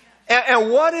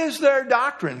 And what is their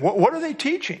doctrine? What are they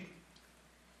teaching?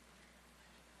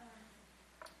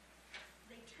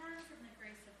 They turn from the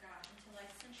grace of God into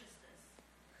licentiousness.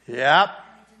 Yep. And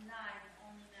they deny the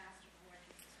only master, the Lord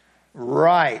Jesus Christ.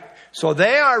 Right. So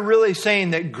they are really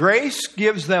saying that grace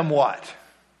gives them what?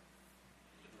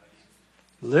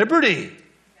 Liberty.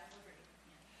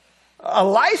 A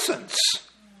license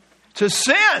to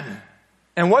sin.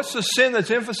 And what's the sin that's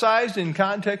emphasized in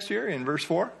context here in verse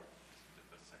 4?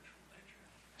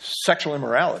 Sexual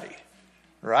immorality.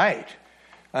 Right.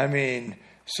 I mean,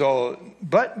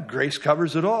 but grace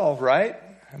covers it all, right?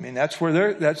 I mean, that's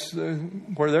where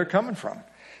they're coming from.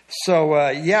 So,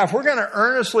 if we're going to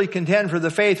earnestly contend for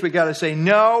the faith, we've got to say,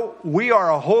 no, we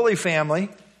are a holy family.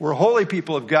 We're holy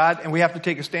people of God, and we have to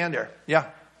take a stand there. Yeah.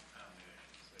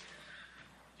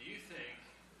 Do you think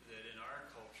that in our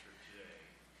culture today,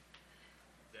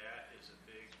 that is a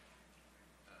big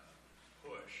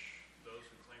push, those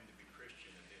who claim to be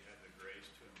Christian, that they have the grace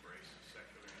to embrace the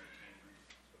secular entertainment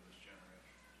of this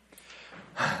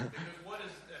generation? Because what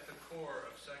is at the core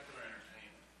of secular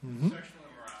entertainment? Sexual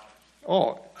immorality.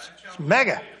 Oh, it's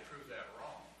mega. To prove that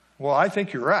wrong. Well, I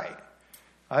think you're right.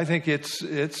 I think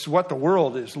it's what the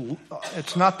world is.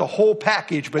 It's not the whole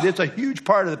package, but it's a huge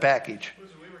part of the package. We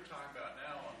were talking about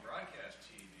now on broadcast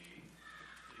TV.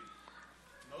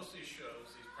 Most of these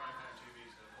shows, these primetime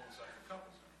TVs, have homosexual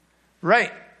couples in them.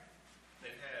 Right.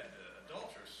 They've had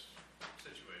adulterous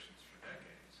situations for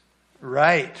decades.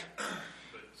 Right.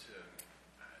 But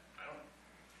I don't.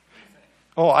 What do you think?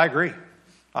 Oh, I agree.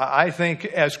 I think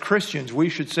as Christians, we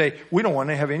should say, we don't want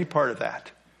to have any part of that.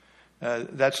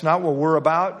 That's not what we're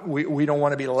about. We don't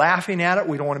want to be laughing at it.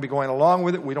 We don't want to be going along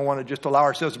with it. We don't want to just allow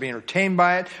ourselves to be entertained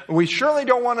by it. We surely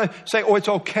don't want to say, oh, it's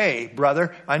okay,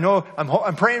 brother. I know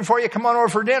I'm praying for you. Come on over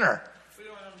for dinner. But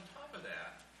on top of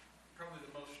that, probably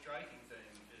the most striking thing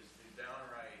is the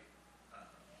downright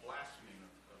blaspheming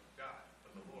of God,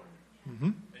 of the Lord,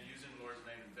 and using the Lord's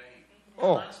name in vain.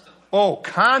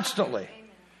 Constantly.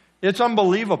 It's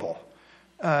unbelievable.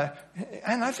 And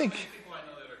I think... People I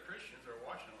know that are Christians are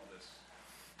watching all this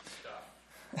stuff.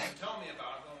 And tell me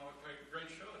about it, going, what a great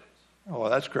show it is. Oh,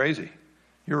 that's crazy.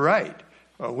 You're right.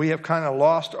 We have kind of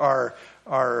lost our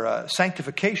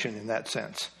sanctification in that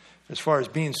sense, as far as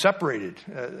being separated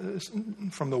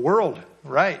from the world.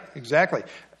 Right, exactly.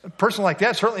 A person like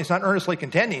that certainly is not earnestly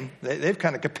contending. They've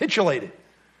kind of capitulated.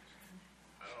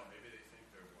 I don't know, maybe they think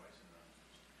they're wise enough.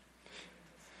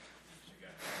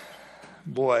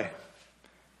 Boy,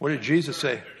 what did Jesus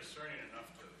say? They're discerning enough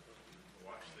to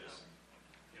watch this.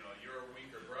 And, you're a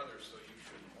weaker brother, so you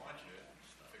shouldn't watch it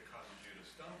if it causes you to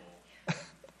stumble.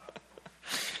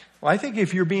 Well, I think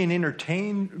if you're being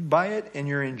entertained by it and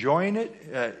you're enjoying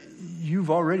it, you've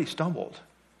already stumbled.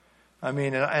 I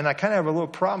mean, and I kind of have a little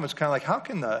problem. It's kind of like, how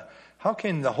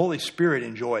can the Holy Spirit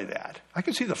enjoy that? I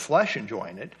can see the flesh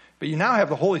enjoying it, but you now have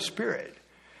the Holy Spirit.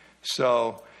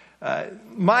 So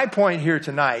my point here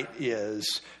tonight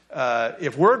is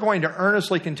if we're going to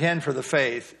earnestly contend for the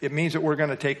faith, it means that we're going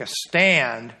to take a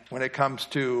stand when it comes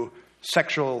to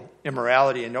sexual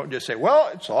immorality, and don't just say,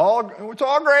 well, it's all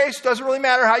grace. Doesn't really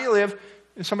matter how you live.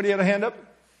 Is somebody had a hand up?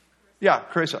 Yeah,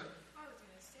 Carissa. I was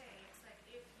going to say, it's like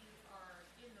if you are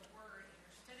in the Word and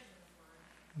you're studying the Word,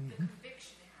 the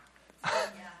conviction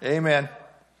happens. Amen.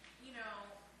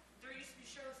 There used to be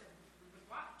shows that we would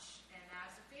watch, and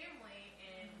as a family,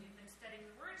 and we've been studying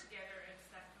the Word together, and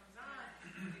stuff comes on,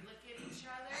 we look at each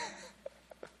other,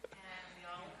 and we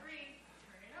all agree,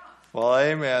 turn it off. Well,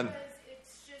 amen. Because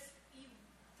it's just,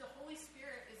 the Holy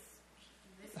Spirit is,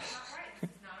 this is not right,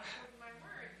 this is not according to my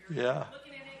Word. You're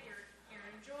looking at it, you're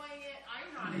enjoying it,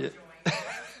 I'm not enjoying it.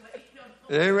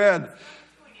 Amen. But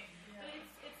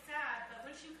it's sad, but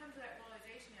once you come to that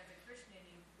realization as a Christian and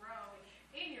you grow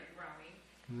in your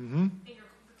And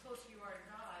the closer you are to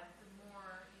God, the more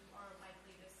you are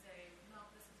likely to say, no,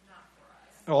 this is not for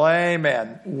us. Well,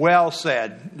 amen. Well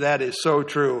said. That is so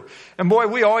true. And boy,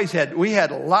 we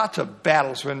had lots of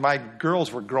battles when my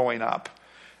girls were growing up.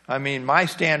 I mean, my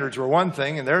standards were one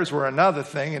thing and theirs were another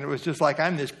thing. And it was just like,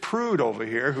 I'm this prude over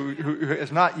here who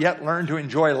has not yet learned to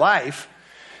enjoy life.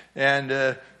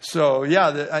 And so,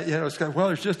 yeah, it's kind of, well,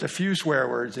 there's just a few swear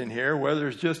words in here, where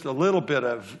there's just a little bit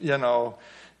of,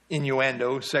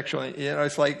 innuendo, sexual,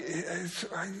 it's like,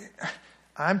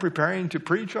 I'm preparing to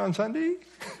preach on Sunday.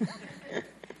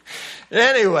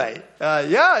 Anyway,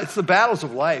 it's the battles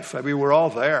of life. I mean, we're all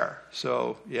there.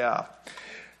 So, yeah.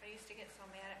 I used to get so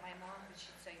mad at my mom that she'd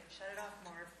say, "Shut it off,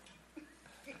 Marv."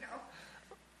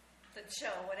 The show,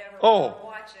 whatever. Oh. We were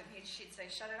watching, she'd say,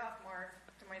 "Shut it off, Marv,"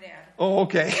 to my dad. Oh,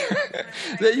 okay.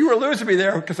 You were losing me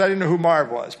there because I didn't know who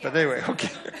Marv was. But anyway, okay.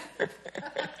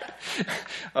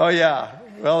 Oh, yeah.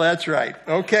 Well, that's right.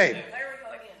 Okay. There we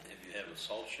go again. If you have a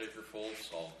salt shaker full of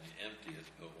salt and you empty it,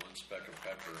 put one speck of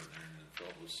pepper in there and then fill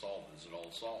it with salt, is it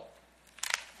all salt?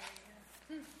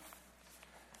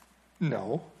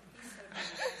 No.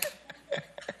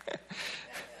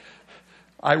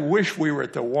 I wish we were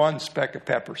at the one speck of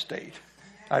pepper state.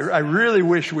 I really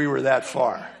wish we were that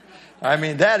far. I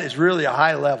mean, that is really a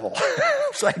high level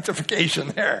sanctification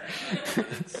there.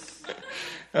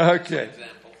 Okay.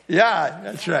 Yeah,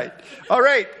 that's right. All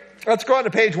right. Let's go on to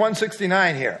page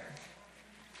 169 here.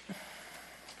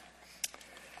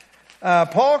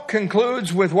 Paul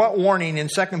concludes with what warning in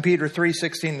 2 Peter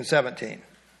 3:16 and 17?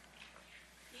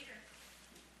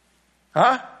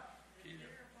 Huh?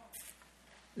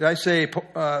 Did I say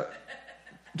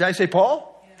Paul?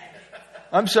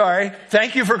 I'm sorry.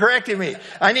 Thank you for correcting me.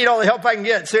 I need all the help I can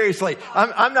get. Seriously.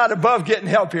 I'm not above getting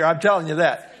help here. I'm telling you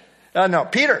that. No,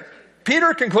 Peter.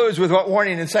 Peter concludes with what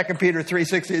warning in 2 Peter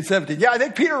 3:16 and 17? Yeah, I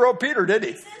think Peter wrote Peter, didn't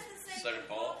he? He says the same thing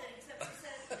Paul did, except he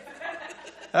said it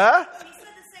differently. Huh? He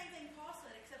said the same thing Paul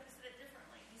said, except he said it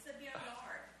differently. He said be on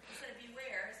guard. He said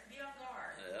beware. Be on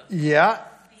guard. Yeah.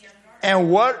 Be on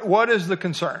guard. And what is the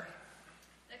concern?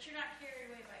 That you're not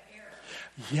carried away by error.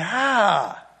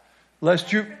 Yeah.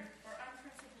 Lest you... Or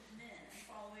unprincipled men and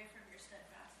fall away from your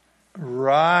steadfastness.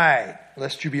 Right.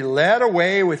 Lest you be led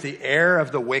away with the error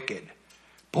of the wicked.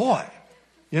 Boy,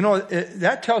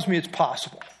 that tells me it's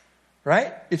possible,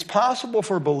 right? It's possible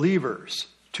for believers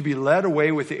to be led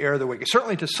away with the error of the wicked.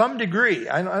 Certainly to some degree.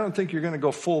 I don't think you're going to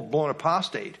go full-blown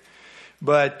apostate.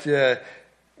 But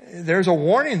there's a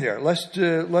warning there. Lest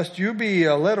you be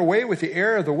led away with the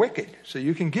error of the wicked. So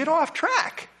you can get off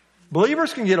track.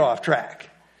 Believers can get off track.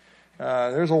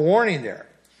 There's a warning there.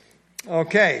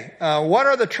 Okay. What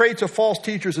are the traits of false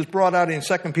teachers as brought out in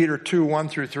 2 Peter 2, 1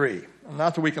 through 3?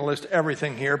 Not that we can list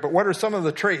everything here, but what are some of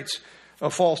the traits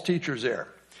of false teachers there?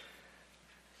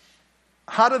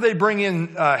 How do they bring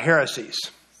in heresies?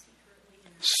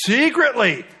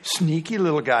 Secretly. Sneaky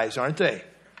little guys, aren't they?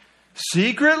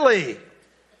 Secretly.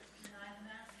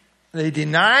 They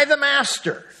deny the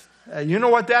master. You know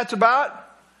what that's about?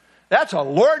 That's a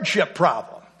lordship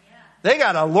problem. They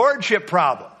got a lordship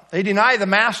problem. They deny the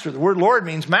master. The word Lord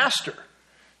means master.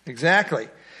 Exactly.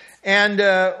 And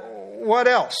what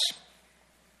else?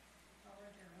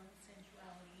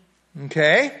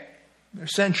 Okay. They're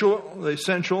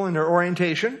sensual in their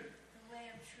orientation. The way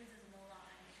of truth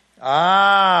is a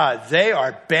lie. They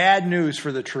are bad news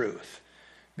for the truth.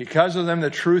 Because of them, the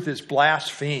truth is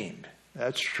blasphemed.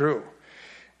 That's true.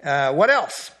 What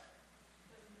else?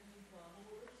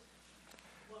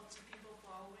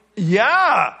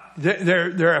 Yeah,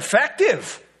 they're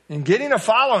effective in getting a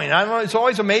following. I don't know, it's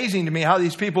always amazing to me how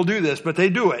these people do this, but they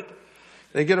do it.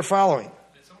 They get a following.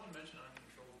 Did someone mention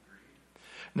uncontrolled greed?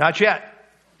 Not yet.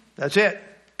 That's it.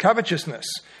 Covetousness.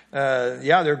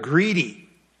 They're greedy.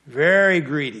 Very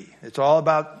greedy. It's all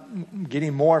about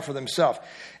getting more for themselves.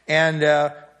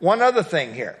 And one other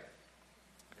thing here.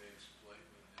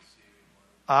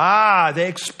 They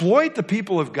exploit the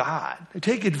people of God. They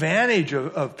take advantage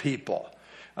of people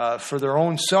for their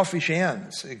own selfish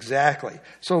ends. Exactly.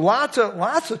 So lots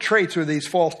of traits with these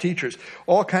false teachers.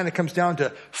 All kind of comes down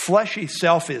to fleshy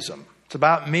selfism. It's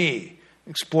about me,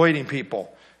 exploiting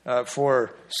people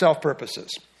for self purposes.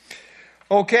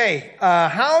 Okay,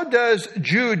 how does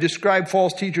Jude describe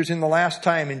false teachers in the last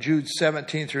time in Jude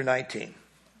 17 through 19?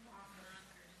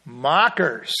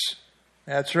 Mockers.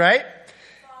 That's right.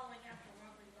 Following after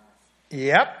worldly lust.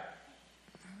 Yep.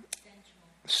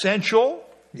 Sensual.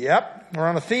 Yep. We're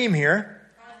on a theme here.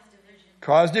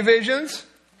 Cause divisions.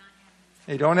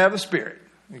 They don't have a spirit.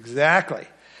 Exactly.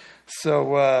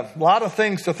 So a lot of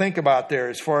things to think about there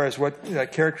as far as what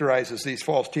characterizes these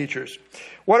false teachers.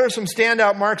 What are some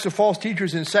standout marks of false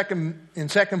teachers in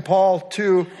 2 Paul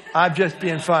 2? I'm just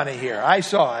being funny here. I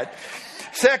saw it.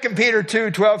 2 Peter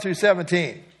 2, 12 through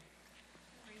 17.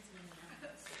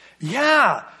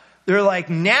 Yeah, they're like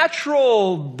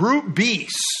natural brute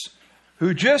beasts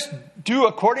who just do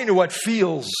according to what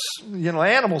feels.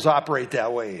 Animals operate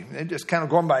that way. They're just kind of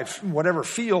going by whatever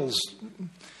feels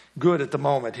good at the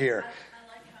moment here. I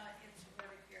like how it's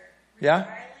worded here. Yeah?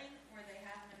 Reviling where they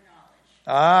have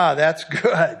no knowledge. That's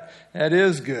good. That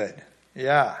is good.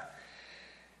 Yeah.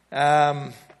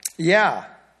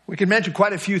 We can mention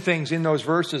quite a few things in those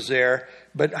verses there,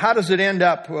 but how does it end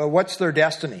up? What's their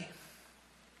destiny?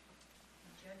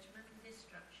 Judgment and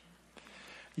destruction.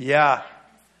 Yeah.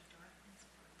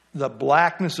 The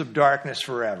blackness of darkness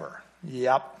forever.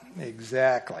 Yep,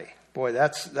 exactly. Boy,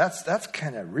 that's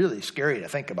kind of really scary to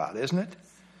think about, isn't it?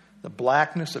 The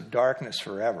blackness of darkness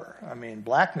forever. I mean,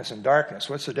 blackness and darkness,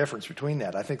 what's the difference between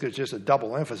that? I think there's just a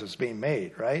double emphasis being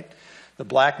made, right? The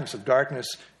blackness of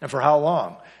darkness, and for how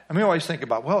long? I mean, I always think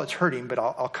about, well, it's hurting, but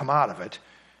I'll come out of it.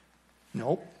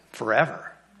 Nope,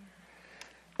 forever.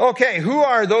 Okay, who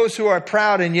are those who are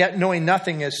proud and yet knowing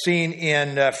nothing, as seen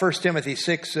in 1 Timothy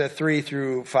 6, 3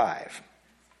 through 5?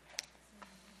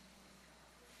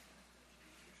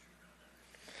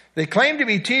 They claim to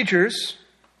be teachers,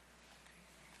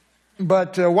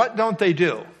 but what don't they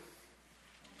do?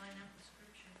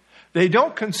 They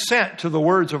don't consent to the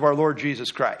words of our Lord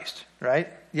Jesus Christ, right?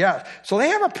 Yeah. So they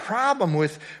have a problem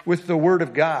with the Word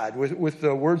of God, with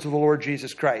the words of the Lord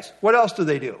Jesus Christ. What else do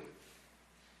they do?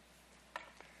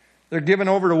 They're given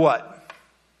over to what?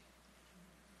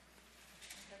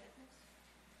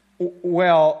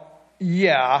 Well,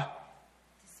 yeah.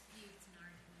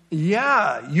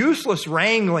 Yeah, useless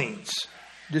wranglings,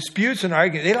 disputes and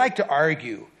arguments. They like to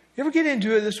argue. You ever get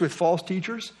into this with false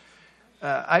teachers?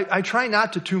 I try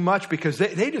not to too much because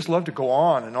they just love to go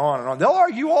on and on and on. They'll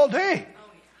argue all day.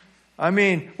 I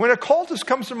mean, when a cultist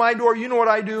comes to my door, you know what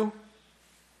I do?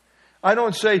 I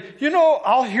don't say,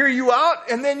 I'll hear you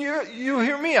out and then you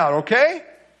hear me out, okay?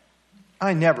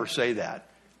 I never say that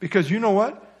because you know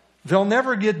what? They'll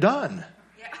never get done.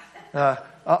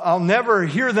 I'll never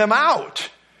hear them out.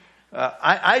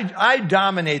 I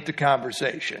dominate the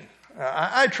conversation.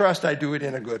 I trust I do it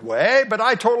in a good way, but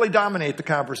I totally dominate the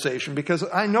conversation because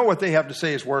I know what they have to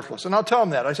say is worthless. And I'll tell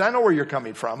them that. I say, I know where you're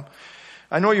coming from.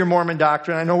 I know your Mormon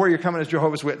doctrine. I know where you're coming as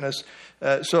Jehovah's Witness.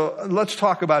 So let's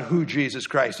talk about who Jesus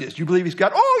Christ is. Do you believe he's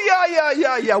God?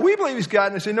 Oh, yeah. We believe he's God.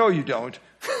 And I say, no, you don't.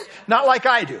 Not like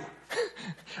I do.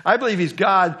 I believe he's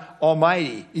God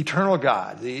Almighty, eternal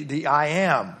God, the I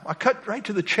am. I cut right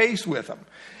to the chase with them.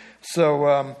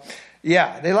 So,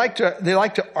 they like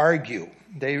to argue.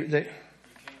 They You can't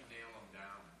nail them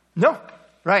down. No,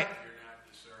 right. If you're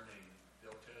not discerning,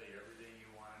 they'll tell you everything you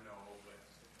want to know, but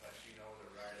unless you know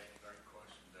the right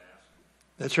questions to ask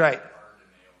them. That's right. It's hard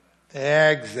to nail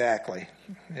them. Exactly.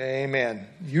 Amen.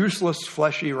 Useless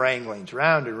fleshy wranglings,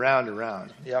 round and round and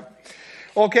round. Yep.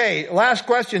 Okay, last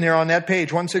question here on that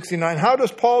page, 169. How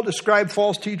does Paul describe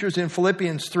false teachers in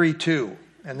Philippians 3:2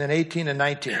 and then 18 and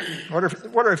 19? What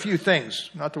are a few things?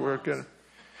 Not that we're going to...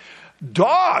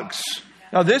 Dogs.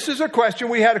 Now, this is a question.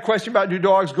 We had a question about, do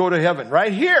dogs go to heaven?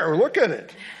 Right here. Look at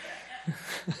it.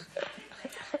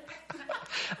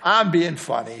 I'm being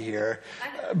funny here.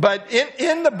 But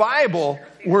in the Bible,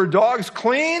 were dogs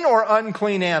clean or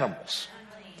unclean animals?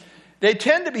 They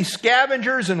tend to be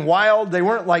scavengers and wild. They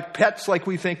weren't like pets like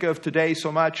we think of today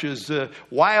so much as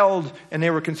wild, and they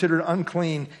were considered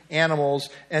unclean animals.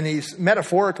 And he's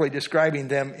metaphorically describing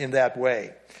them in that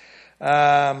way.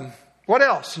 What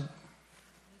else?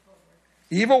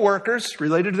 Evil workers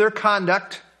related to their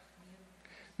conduct.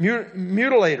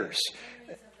 Mutilators.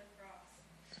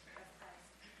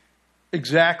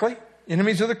 Exactly.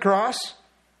 Enemies of the cross.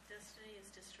 Destiny is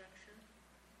destruction.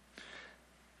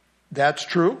 That's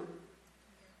true.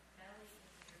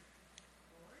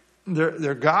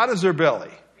 Their God is their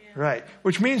belly. Right.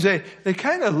 Which means they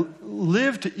kind of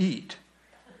live to eat.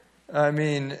 I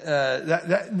mean,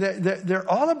 they're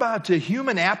all about the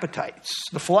human appetites,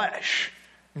 the flesh,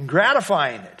 and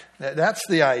gratifying it. That's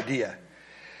the idea.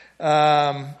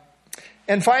 And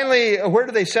finally, where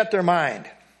do they set their mind?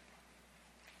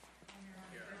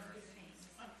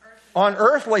 On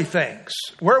earthly things.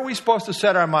 Where are we supposed to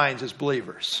set our minds as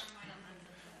believers?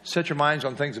 Set your minds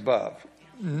on things above.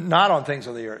 Not on things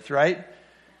on the earth, right?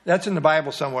 That's in the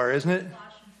Bible somewhere, isn't it?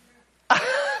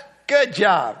 Good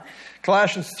job.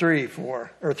 Colossians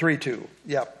 3:2.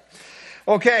 Yep.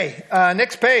 Okay,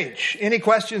 next page. Any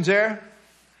questions there?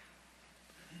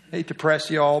 Hate to press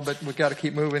you all, but we've got to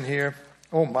keep moving here.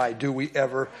 Oh my, do we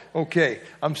ever. Okay,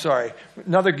 I'm sorry.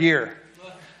 Another gear.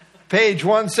 Page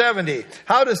 170.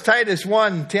 How does Titus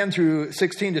 1:10 through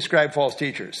 16 describe false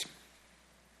teachers?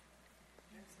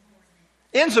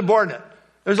 Insubordinate.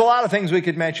 There's a lot of things we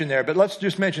could mention there, but let's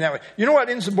just mention that way. You know what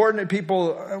insubordinate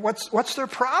people, what's their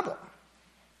problem?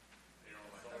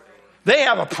 They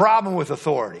have a problem with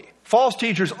authority. False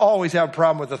teachers always have a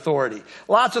problem with authority.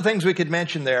 Lots of things we could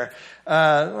mention there,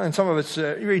 and some of it's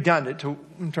redundant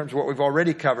in terms of what we've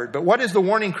already covered. But what is the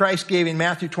warning Christ gave in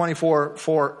Matthew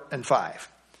 24:4 and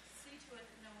 5? See to it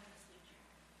that no one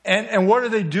misleads you. And what are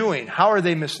they doing? How are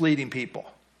they misleading people?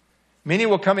 Many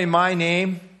will come in my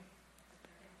name,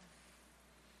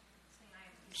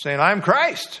 saying, I am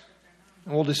Christ,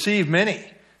 and will deceive many.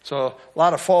 So a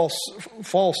lot of false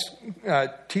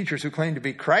teachers who claim to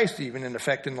be Christ even in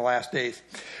effect in the last days.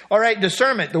 All right,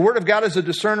 discernment. The Word of God is a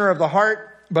discerner of the heart,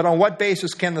 but on what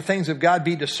basis can the things of God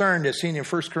be discerned as seen in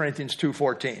 1 Corinthians 2:14?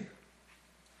 Spiritually,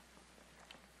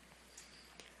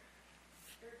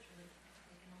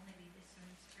 they can only be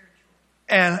discerned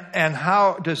spiritually. And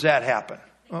how does that happen?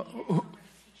 They need someone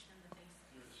to teach them the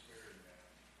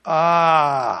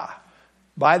basics.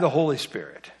 By the Holy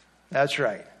Spirit. That's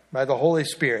right. By the Holy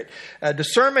Spirit.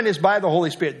 Discernment is by the Holy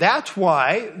Spirit. That's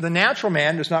why the natural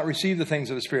man does not receive the things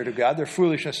of the Spirit of God. They're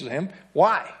foolishness to him.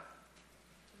 Why?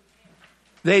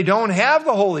 They don't have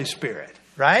the Holy Spirit,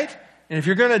 right? And if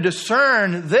you're going to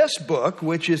discern this book,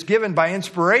 which is given by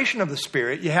inspiration of the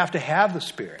Spirit, you have to have the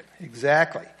Spirit.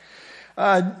 Exactly.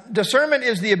 Discernment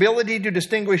is the ability to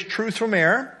distinguish truth from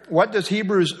error. What does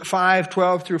Hebrews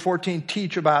 5:12 through 14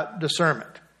 teach about discernment?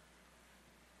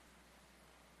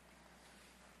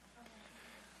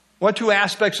 What two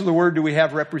aspects of the word do we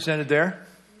have represented there?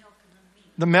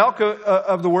 The milk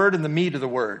of the word and the meat of the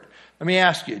word. Let me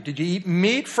ask you, did you eat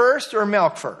meat first or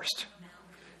milk first?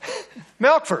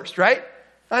 Milk first, right?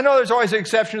 I know there's always an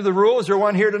exception to the rule. Is there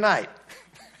one here tonight?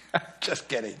 Just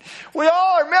kidding. We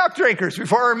all are milk drinkers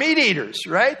before we're meat eaters,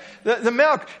 right? The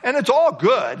milk, and it's all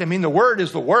good. I mean, the word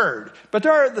is the word. But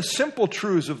there are the simple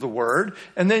truths of the word,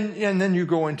 and then you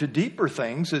go into deeper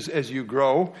things as you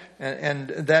grow, and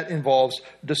that involves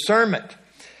discernment.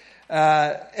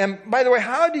 And by the way,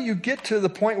 how do you get to the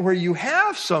point where you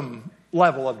have some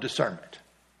level of discernment?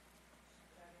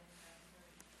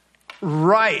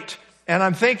 Right. And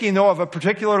I'm thinking, though, of a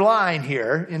particular line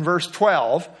here in verse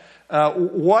 12.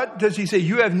 What does he say?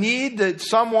 You have need that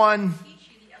someone... Teach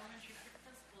you the elementary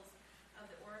principles of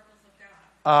the oracles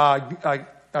of God.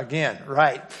 Again,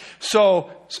 right. So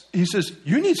he says,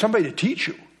 you need somebody to teach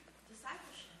you.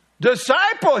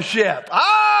 Discipleship.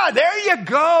 There you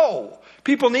go.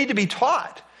 People need to be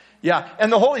taught. Yeah,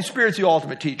 and the Holy Spirit's the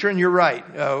ultimate teacher, and you're right.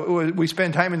 We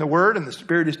spend time in the Word, and the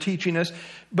Spirit is teaching us.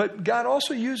 But God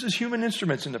also uses human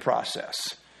instruments in the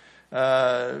process.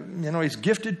 He's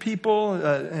gifted people,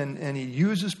 and he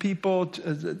uses people.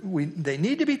 They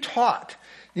need to be taught.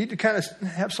 Need to kind of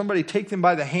have somebody take them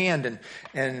by the hand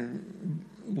and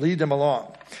lead them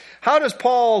along. How does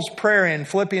Paul's prayer in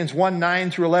Philippians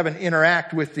 1:9 through 11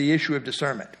 interact with the issue of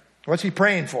discernment? What's he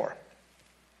praying for?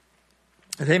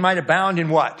 That they might abound in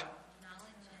what?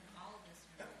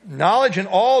 Knowledge and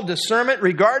all discernment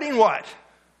regarding what?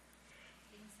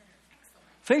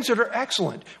 Things that are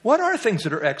excellent. What are things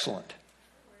that are excellent?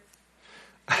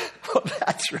 Well,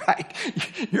 that's right.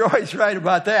 You're always right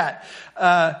about that.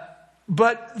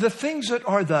 But the things that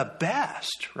are the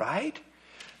best, right?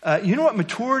 You know what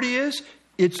maturity is?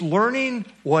 It's learning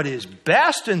what is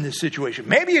best in this situation.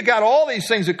 Maybe you got all these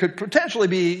things that could potentially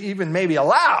be even maybe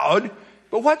allowed,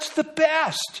 but what's the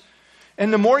best?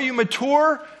 And the more you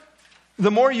mature,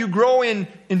 the more you grow in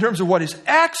terms of what is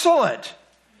excellent.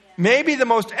 Maybe the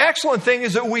most excellent thing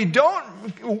is that we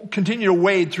don't continue to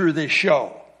wade through this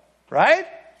show, right?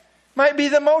 Might be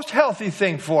the most healthy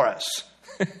thing for us.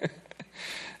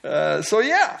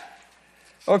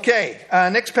 Okay,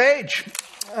 next page.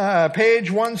 Page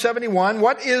 171.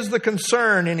 What is the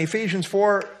concern in Ephesians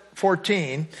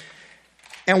 4:14?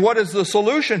 And what is the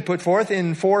solution put forth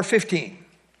in 4:15?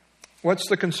 What's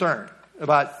the concern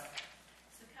about?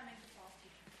 Succumbing to false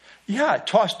teachers. Yeah,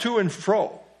 tossed to and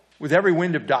fro with every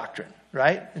wind of doctrine,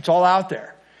 right? It's all out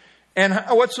there. And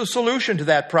what's the solution to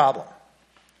that problem?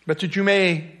 But that you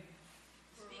may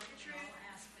Speak the truth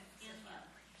in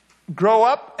love. grow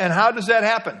up, and how does that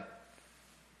happen?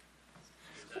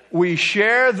 We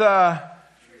share the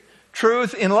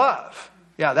truth in love.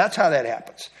 Yeah, that's how that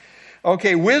happens.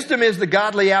 Okay, wisdom is the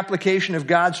godly application of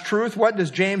God's truth. What does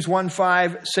James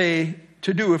 1:5 say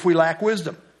to do if we lack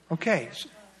wisdom? Okay, so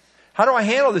how do I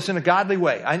handle this in a godly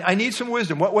way? I need some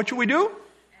wisdom. What should we do?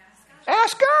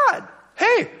 Ask God.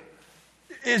 Hey,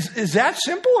 Is that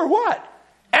simple or what?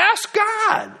 Ask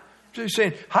God. So he's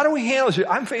saying, how do we handle this?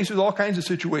 I'm faced with all kinds of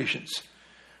situations.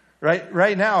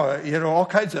 Right now, all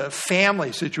kinds of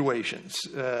family situations.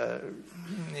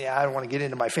 I don't want to get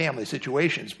into my family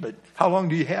situations, but how long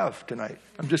do you have tonight?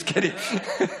 I'm just kidding.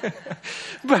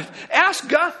 But ask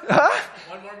God. Huh?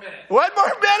 1 more minute. 1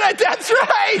 more minute. That's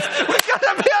right. We got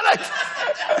a minute.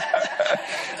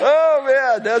 Oh,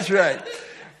 man, that's right.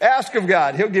 Ask of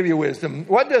God. He'll give you wisdom.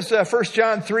 What does 1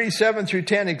 John 3, 7 through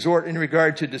 10 exhort in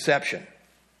regard to deception?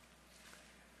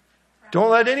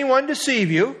 Don't let anyone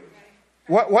deceive you.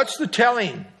 What's the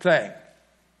telling thing?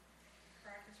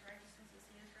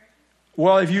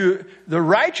 Well, the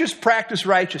righteous practice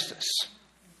righteousness,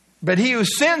 but he who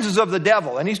sins is of the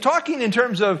devil. And he's talking in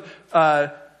terms of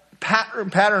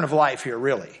pattern of life here,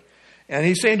 really. And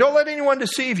he's saying, don't let anyone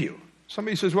deceive you.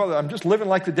 Somebody says, well, I'm just living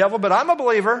like the devil, but I'm a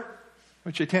believer,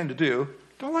 which they tend to do.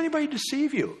 Don't let anybody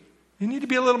deceive you. You need to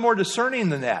be a little more discerning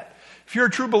than that. If you're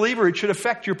a true believer, it should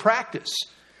affect your practice.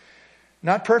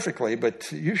 Not perfectly,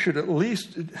 but you should at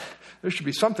least, there should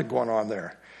be something going on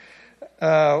there.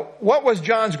 What was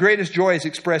John's greatest joy as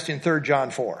expressed in 3 John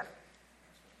 4?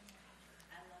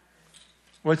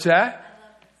 What's that?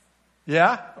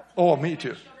 Yeah? Oh, me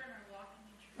too.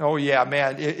 Oh, yeah,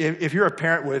 man. If you're a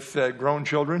parent with grown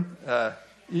children,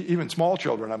 even small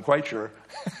children, I'm quite sure.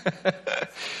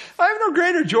 I have no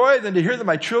greater joy than to hear that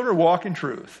my children walk in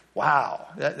truth. Wow,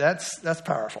 that's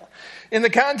powerful. In the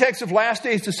context of last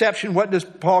days deception, what does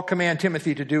Paul command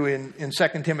Timothy to do in 2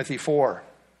 Timothy 4?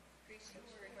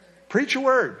 Preach a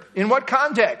word. In what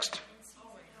context?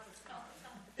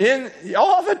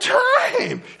 All the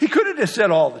time. He could have just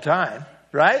said all the time,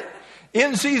 right?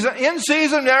 In season,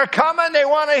 they're coming. They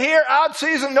want to hear. Out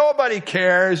season, nobody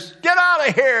cares. Get out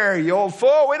of here, you old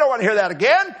fool. We don't want to hear that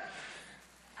again. I like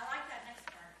that next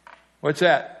part. What's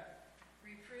that?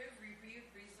 Reprove, rebuke,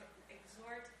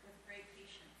 exhort with great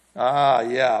patience. Ah,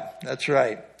 yeah, that's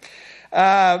right.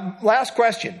 Last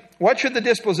question. What should the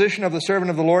disposition of the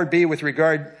servant of the Lord be with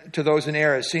regard to those in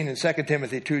error, as seen in 2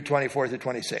 Timothy 2, 24 through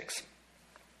 26?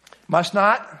 Must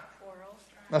not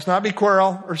be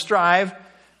quarrel or strive,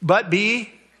 but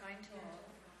be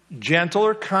gentle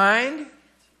or kind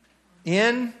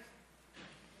in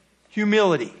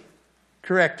humility.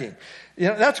 Correcting.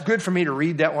 That's good for me to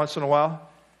read that once in a while,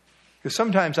 because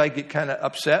sometimes I get kind of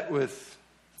upset with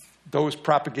those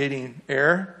propagating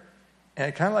error, and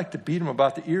I kind of like to beat them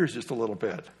about the ears just a little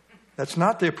bit. That's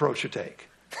not the approach to take.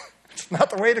 It's not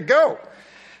the way to go.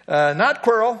 Not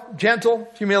quarrel, gentle,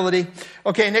 humility.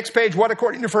 Okay, next page. What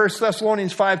according to 1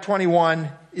 Thessalonians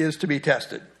 5:21 is to be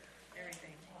tested?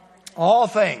 Everything. All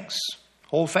things.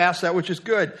 Hold fast that which is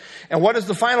good. And what is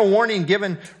the final warning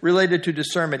given related to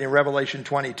discernment in Revelation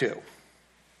 22?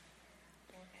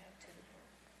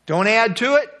 Don't add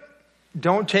to it.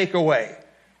 Don't take away.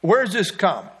 Where does this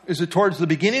come? Is it towards the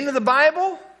beginning of the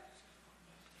Bible?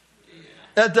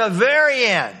 At the very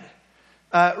end.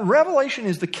 Revelation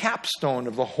is the capstone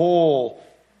of the whole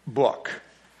book.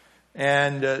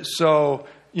 And so,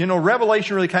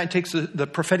 Revelation really kind of takes the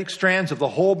prophetic strands of the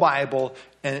whole Bible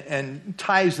and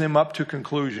ties them up to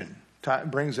conclusion,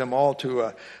 brings them all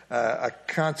to a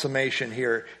consummation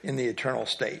here in the eternal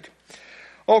state.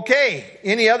 Okay,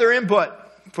 any other input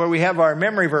before we have our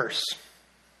memory verse?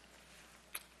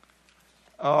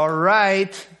 All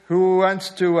right, who wants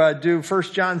to do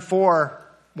 1 John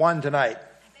 4:1 tonight?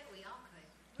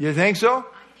 You think so? I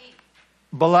think.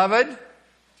 Beloved? Do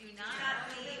not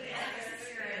believe every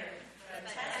spirit, but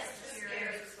test the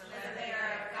spirits whether they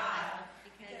are of God,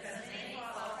 because many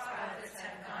false prophets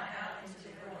have gone out into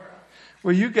the world.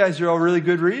 Well, you guys are all really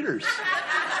good readers.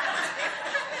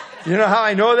 You know how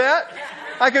I know that?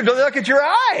 I could look at your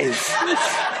eyes.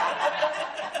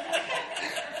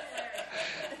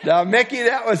 Now, Mickey,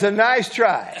 that was a nice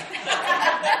try.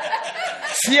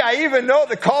 See, I even know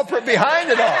the culprit behind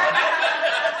it all.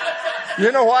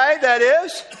 You know why that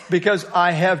is? Because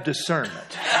I have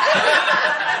discernment.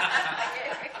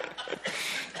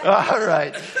 All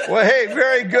right. Well, hey,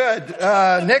 very good.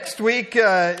 Next week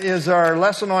is our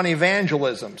lesson on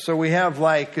evangelism. So we have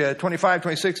like 25,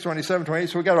 26, 27, 28.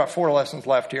 So we've got about 4 lessons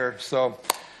left here. So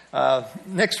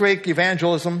next week,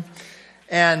 evangelism.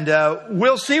 And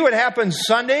we'll see what happens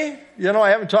Sunday. I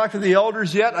haven't talked to the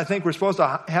elders yet. I think we're supposed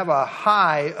to have a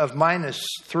high of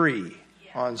 -3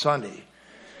 on Sunday.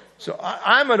 So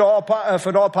I'm if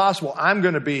at all possible, I'm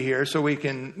going to be here so we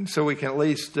can at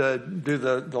least do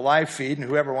the live feed, and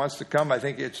whoever wants to come, I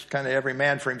think it's kind of every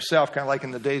man for himself, kind of like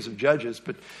in the days of Judges.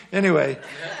 But anyway,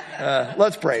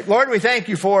 let's pray. Lord, we thank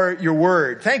you for your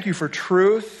word. Thank you for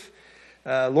truth.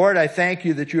 Lord, I thank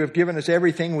you that you have given us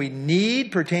everything we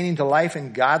need pertaining to life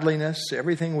and godliness,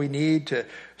 everything we need to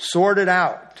sort it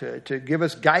out, to give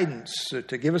us guidance,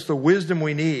 to give us the wisdom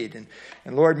we need.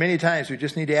 And Lord, many times we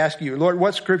just need to ask you, Lord,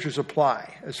 what scriptures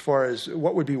apply as far as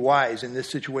what would be wise in this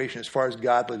situation as far as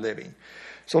godly living?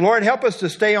 So Lord, help us to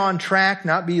stay on track,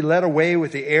 not be led away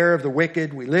with the error of the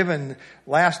wicked. We live in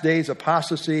last days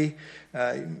apostasy,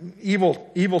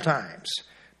 evil times.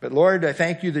 But Lord, I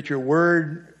thank you that your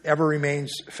word ever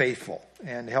remains faithful,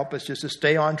 and help us just to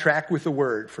stay on track with the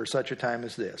word for such a time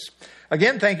as this.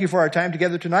 Again, thank you for our time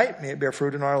together tonight. May it bear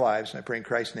fruit in our lives. And I pray in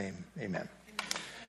Christ's name, amen.